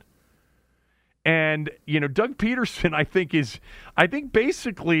Clemson. And, Doug Peterson, I think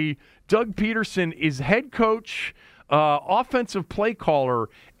basically Doug Peterson is head coach, offensive play caller,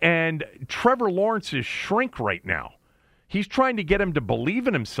 and Trevor Lawrence's shrink right now. He's trying to get him to believe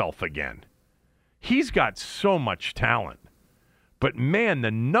in himself again. He's got so much talent. But, man,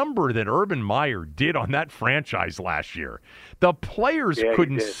 the number that Urban Meyer did on that franchise last year, the players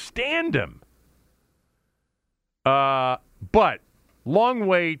couldn't stand him. But long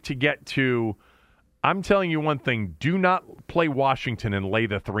way to get to. I'm telling you one thing, do not play Washington and lay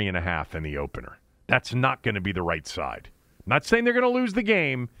the 3.5 in the opener. That's not going to be the right side. I'm not saying they're going to lose the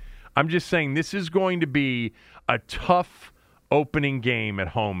game. I'm just saying this is going to be a tough opening game at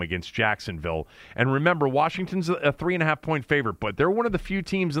home against Jacksonville. And remember, Washington's a 3.5-point favorite, but they're one of the few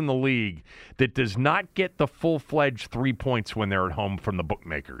teams in the league that does not get the full-fledged 3 points when they're at home from the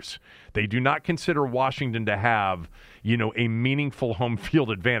bookmakers. They do not consider Washington to have, a meaningful home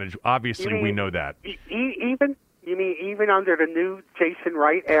field advantage. Obviously, we know that. You mean even under the new Jason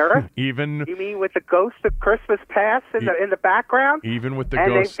Wright era? You mean with the ghost of Christmas Past in the background? Even with the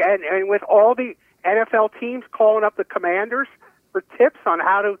ghost. And with all the NFL teams calling up the Commanders for tips on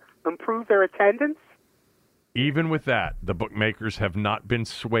how to improve their attendance? Even with that, the bookmakers have not been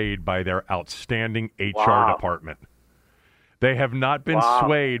swayed by their outstanding HR department. They have not been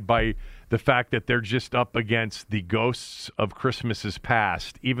swayed by the fact that they're just up against the ghosts of Christmases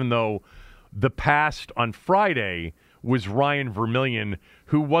past, even though the past on Friday was Ryan Vermillion,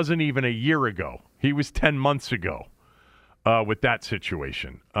 who wasn't even a year ago. He was 10 months ago with that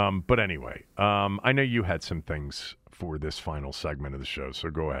situation. But anyway, I know you had some things for this final segment of the show, so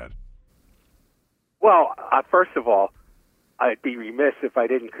go ahead. Well, first of all, I'd be remiss if I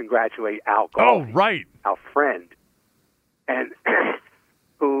didn't congratulate Al Galdi. Oh, right. Our friend, and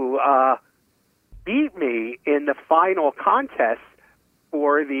who beat me in the final contest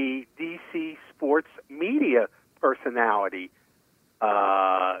for the DC Sports Media Personality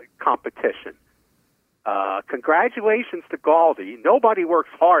competition. Congratulations to Galdi. Nobody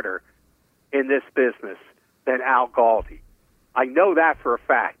works harder in this business than Al Galdi. I know that for a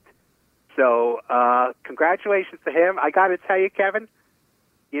fact. So congratulations to him. I got to tell you, Kevin,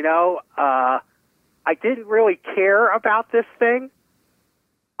 I didn't really care about this thing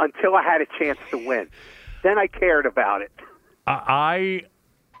until I had a chance to win. Then I cared about it. I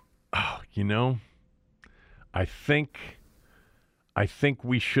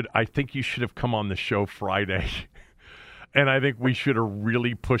think you should have come on the show Friday. And I think we should have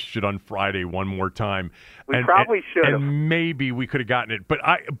really pushed it on Friday one more time. We probably should have. And maybe we could have gotten it. But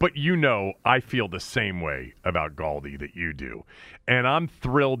I feel the same way about Galdi that you do. And I'm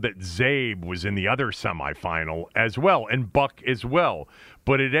thrilled that Zabe was in the other semifinal as well, and Buck as well.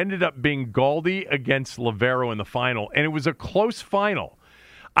 But it ended up being Galdi against Livero in the final, and it was a close final.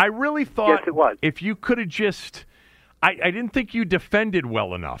 I really thought yes, it was. If you could have just... I didn't think you defended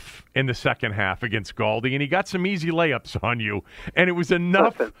well enough in the second half against Galdi, and he got some easy layups on you, and it was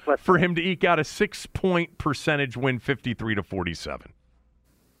enough for him to eke out a 6-point percentage win, 53-47.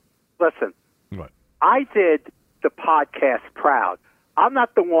 Listen, what? I did the podcast proud. I'm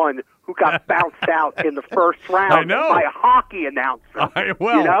not the one who got bounced out in the first round by a hockey announcer.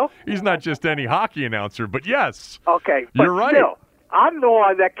 He's not just any hockey announcer, but yes. Okay, but you're right. Still, I'm the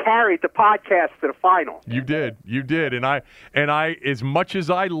one that carried the podcast to the final. You did, and I, as much as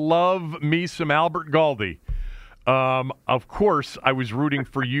I love me some Albert Galdi, Of course, I was rooting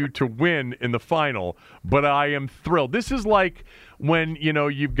for you to win in the final, but I am thrilled. This is like when,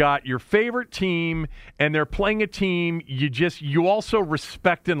 you've got your favorite team and they're playing a team you also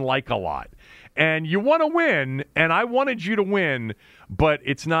respect and like a lot. And you want to win, and I wanted you to win, but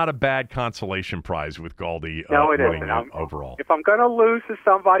it's not a bad consolation prize with Galdi winning overall. If I'm going to lose to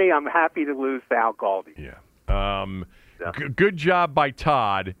somebody, I'm happy to lose to Al Galdi. Yeah. Good job by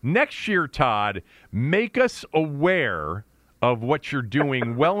Todd. Next year, Todd, make us aware of what you're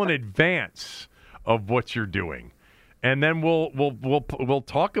doing well in advance of what you're doing. And then we'll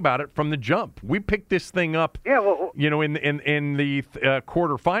talk about it from the jump. We picked this thing up, in the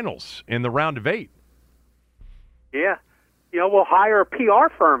quarterfinals in the round of 8. Yeah, we'll hire a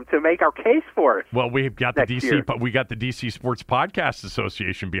PR firm to make our case for us. Well, we've got the DC, year. but we got the DC Sports Podcast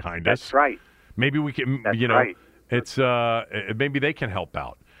Association behind us. That's right. Maybe we can. That's right. It's maybe they can help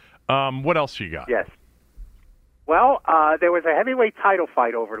out. What else you got? Yes. Well, there was a heavyweight title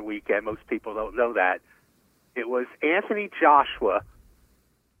fight over the weekend. Most people don't know that. It was Anthony Joshua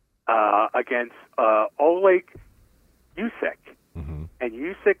against Oleg Usyk. Mm-hmm. And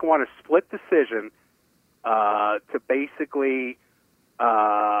Usyk won a split decision to basically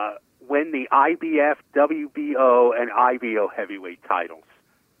win the IBF, WBO, and IBO heavyweight titles.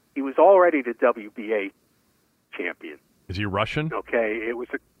 He was already the WBA champion. Is he Russian? Okay, it was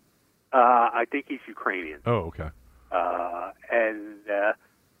I think he's Ukrainian. Oh, okay.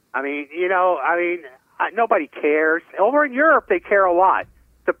 Nobody cares. Over in Europe, they care a lot.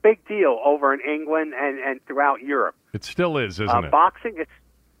 It's a big deal over in England and throughout Europe. It still is, isn't it? Boxing,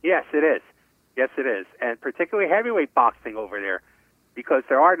 yes, it is. Yes, it is. And particularly heavyweight boxing over there, because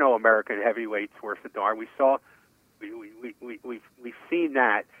there are no American heavyweights worth a darn. We've seen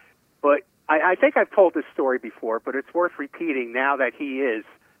that. But I think I've told this story before, but it's worth repeating now that he is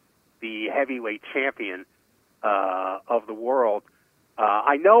the heavyweight champion of the world.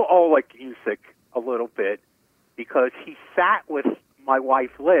 I know Oleg Usyk a little bit because he sat with my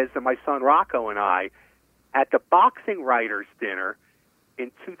wife Liz and my son Rocco and I at the Boxing Writers Dinner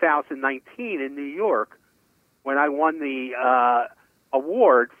in 2019 in New York when I won the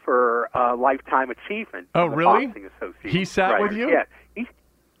award for Lifetime Achievement. Oh, from the really? Boxing Association. He sat with you? Yeah.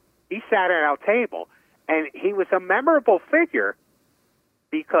 He sat at our table, and he was a memorable figure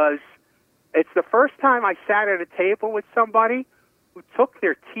because it's the first time I sat at a table with somebody who took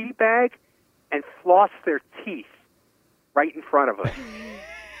their tea bag and flossed their teeth right in front of us.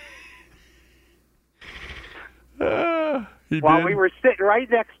 While we were sitting right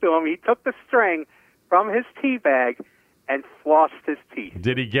next to him, he took the string from his tea bag and flossed his teeth.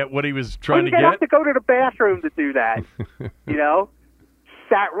 Did he get what he was trying to get? He didn't have to go to the bathroom to do that.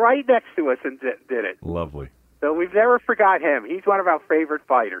 Sat right next to us and did it. Lovely. So we've never forgot him. He's one of our favorite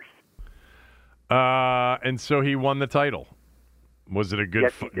fighters. And so he won the title. Was it a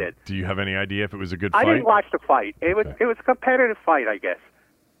good fight? Yes, he did. Do you have any idea if it was a good fight? I didn't watch the fight. It was a competitive fight, I guess.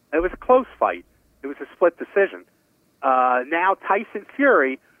 It was a close fight. It was a split decision. Now Tyson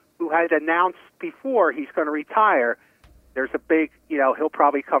Fury, who had announced before he's going to retire, there's a big, he'll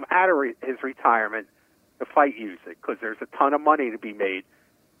probably come out of his retirement to fight Usyk because there's a ton of money to be made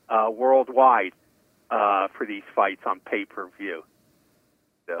worldwide for these fights on pay-per-view.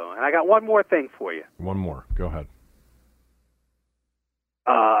 So, and I got one more thing for you. One more. Go ahead.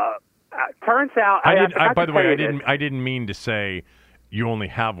 Turns out, by the way, I didn't mean to say you only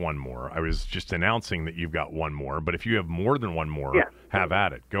have one more. I was just announcing that you've got one more. But if you have more than one more, have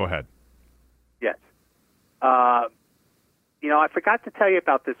at it. Go ahead. Yes. I forgot to tell you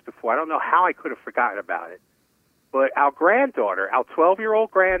about this before. I don't know how I could have forgotten about it. But our granddaughter, our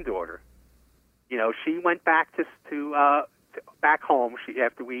 12-year-old granddaughter, she went back to back home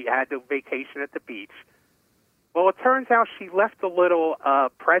after we had the vacation at the beach. Well, it turns out she left a little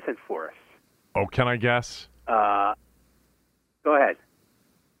present for us. Oh, can I guess? Go ahead.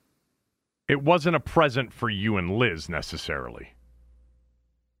 It wasn't a present for you and Liz, necessarily.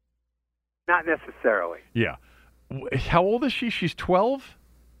 Not necessarily. Yeah. How old is she? She's 12?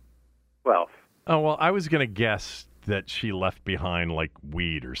 12. Oh, well, I was going to guess that she left behind, like,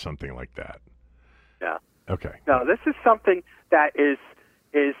 weed or something like that. Yeah. Okay. No, this is something that is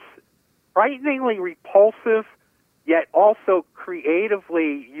frighteningly repulsive, yet also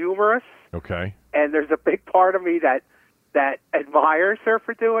creatively humorous. Okay. And there's a big part of me that admires her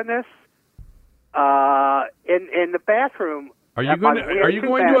for doing this. In the bathroom. Are you going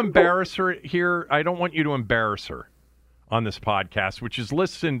to embarrass her here? I don't want you to embarrass her on this podcast, which is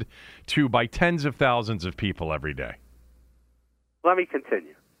listened to by tens of thousands of people every day. Let me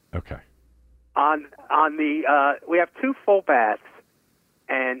continue. Okay. On the we have two full baths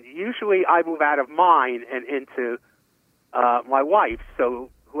And usually I move out of mine and into my wife's, so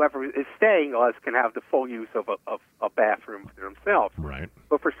whoever is staying with us can have the full use of a bathroom for themselves. Right.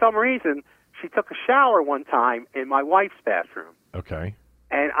 But for some reason, she took a shower one time in my wife's bathroom. Okay.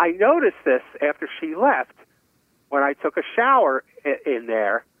 And I noticed this after she left when I took a shower in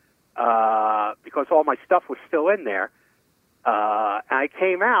there because all my stuff was still in there. And I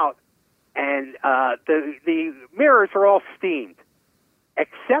came out, and the mirrors are all steamed,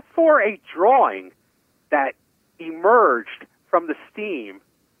 except for a drawing that emerged from the steam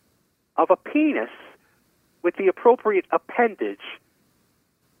of a penis with the appropriate appendage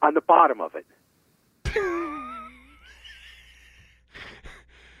on the bottom of it.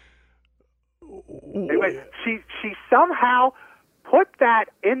 Anyway, she somehow put that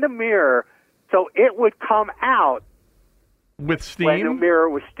in the mirror so it would come out with steam? When the mirror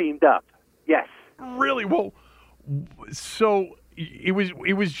was steamed up. Yes. Really? Well, so it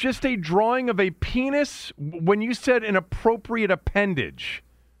was just a drawing of a penis when you said an appropriate appendage.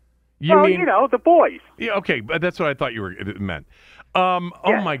 You mean, the boys. Yeah, okay, but that's what I thought you were meant. Yes.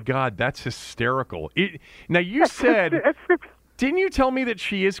 Oh my God, that's hysterical. Now you said, didn't you tell me that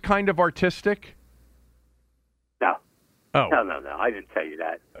she is kind of artistic? No. Oh. No. I didn't tell you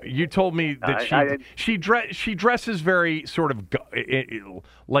that. You told me that she dresses very sort of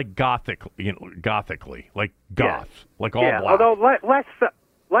like gothic, gothically, like goth, like all black. Although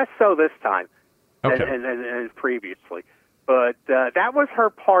less so this time okay. and previously. But that was her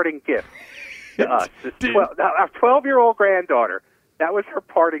parting gift to us. Our 12-year-old granddaughter, that was her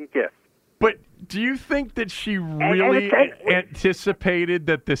parting gift. But do you think that she really anticipated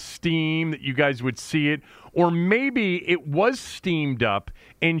that the steam, that you guys would see it? Or maybe it was steamed up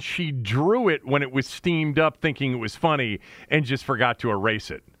and she drew it when it was steamed up thinking it was funny and just forgot to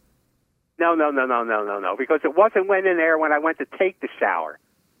erase it? No. Because it wasn't went in there when I went to take the shower.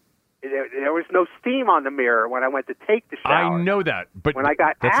 There was no steam on the mirror when I went to take the shower. I know that. But when I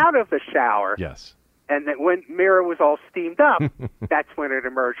got out of the shower, yes, and then when the mirror was all steamed up, that's when it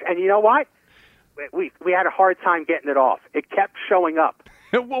emerged. And you know what? We had a hard time getting it off. It kept showing up.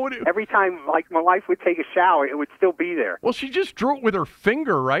 Every time, like, my wife would take a shower, it would still be there. Well, she just drew it with her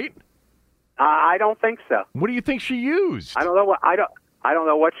finger, right? I don't think so. What do you think she used? I don't know I don't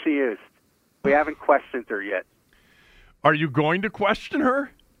know what she used. We haven't questioned her yet. Are you going to question her?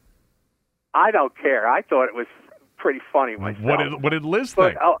 I don't care. I thought it was pretty funny myself. What did Liz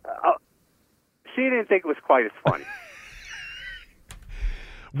think? She didn't think it was quite as funny.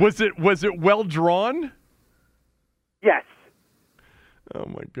 Was it well drawn? Yes. Oh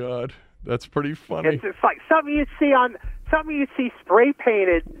my God, that's pretty funny. It's like something you'd see spray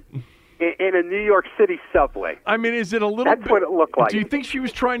painted in a New York City subway. I mean, is it a little? That's what it looked like. Do you think she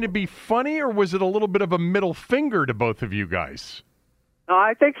was trying to be funny, or was it a little bit of a middle finger to both of you guys? No,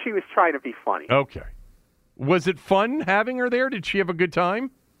 I think she was trying to be funny. Okay. Was it fun having her there? Did she have a good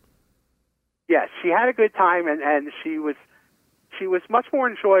time? Yes, she had a good time, and she was much more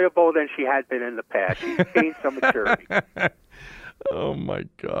enjoyable than she had been in the past. She gained some maturity. Oh my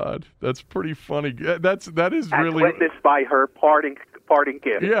God, that's pretty funny. That is really witnessed by her parting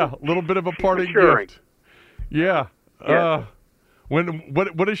gift. Yeah, a little bit of a parting maturing. gift. Yeah. Yes.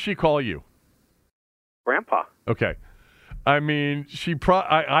 What does she call you? Grandpa. Okay. I mean,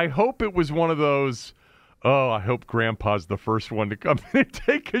 I hope it was one of those. Oh, I hope Grandpa's the first one to come in and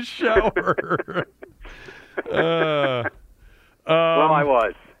take a shower. Well, I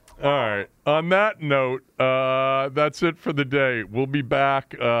was. All right. On that note, that's it for the day. We'll be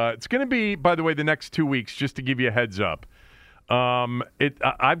back. It's going to be, by the way, the next 2 weeks, just to give you a heads up.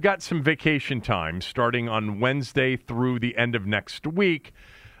 I've got some vacation time starting on Wednesday through the end of next week.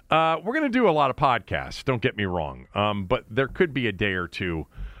 We're going to do a lot of podcasts, don't get me wrong. But there could be a day or two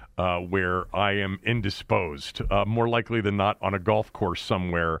where I am indisposed, more likely than not on a golf course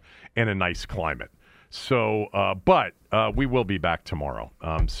somewhere in a nice climate. So, but we will be back tomorrow.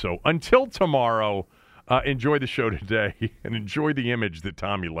 So until tomorrow, enjoy the show today and enjoy the image that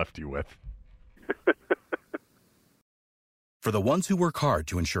Tommy left you with. For the ones who work hard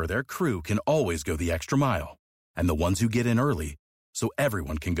to ensure their crew can always go the extra mile, and the ones who get in early so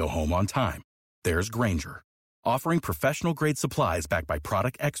everyone can go home on time, there's Grainger, offering professional-grade supplies backed by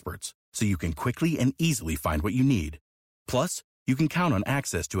product experts so you can quickly and easily find what you need. Plus, you can count on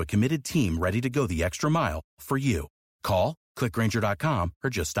access to a committed team ready to go the extra mile for you. Call, click Grainger.com,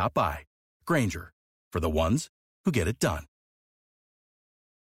 or just stop by. Grainger, for the ones who get it done.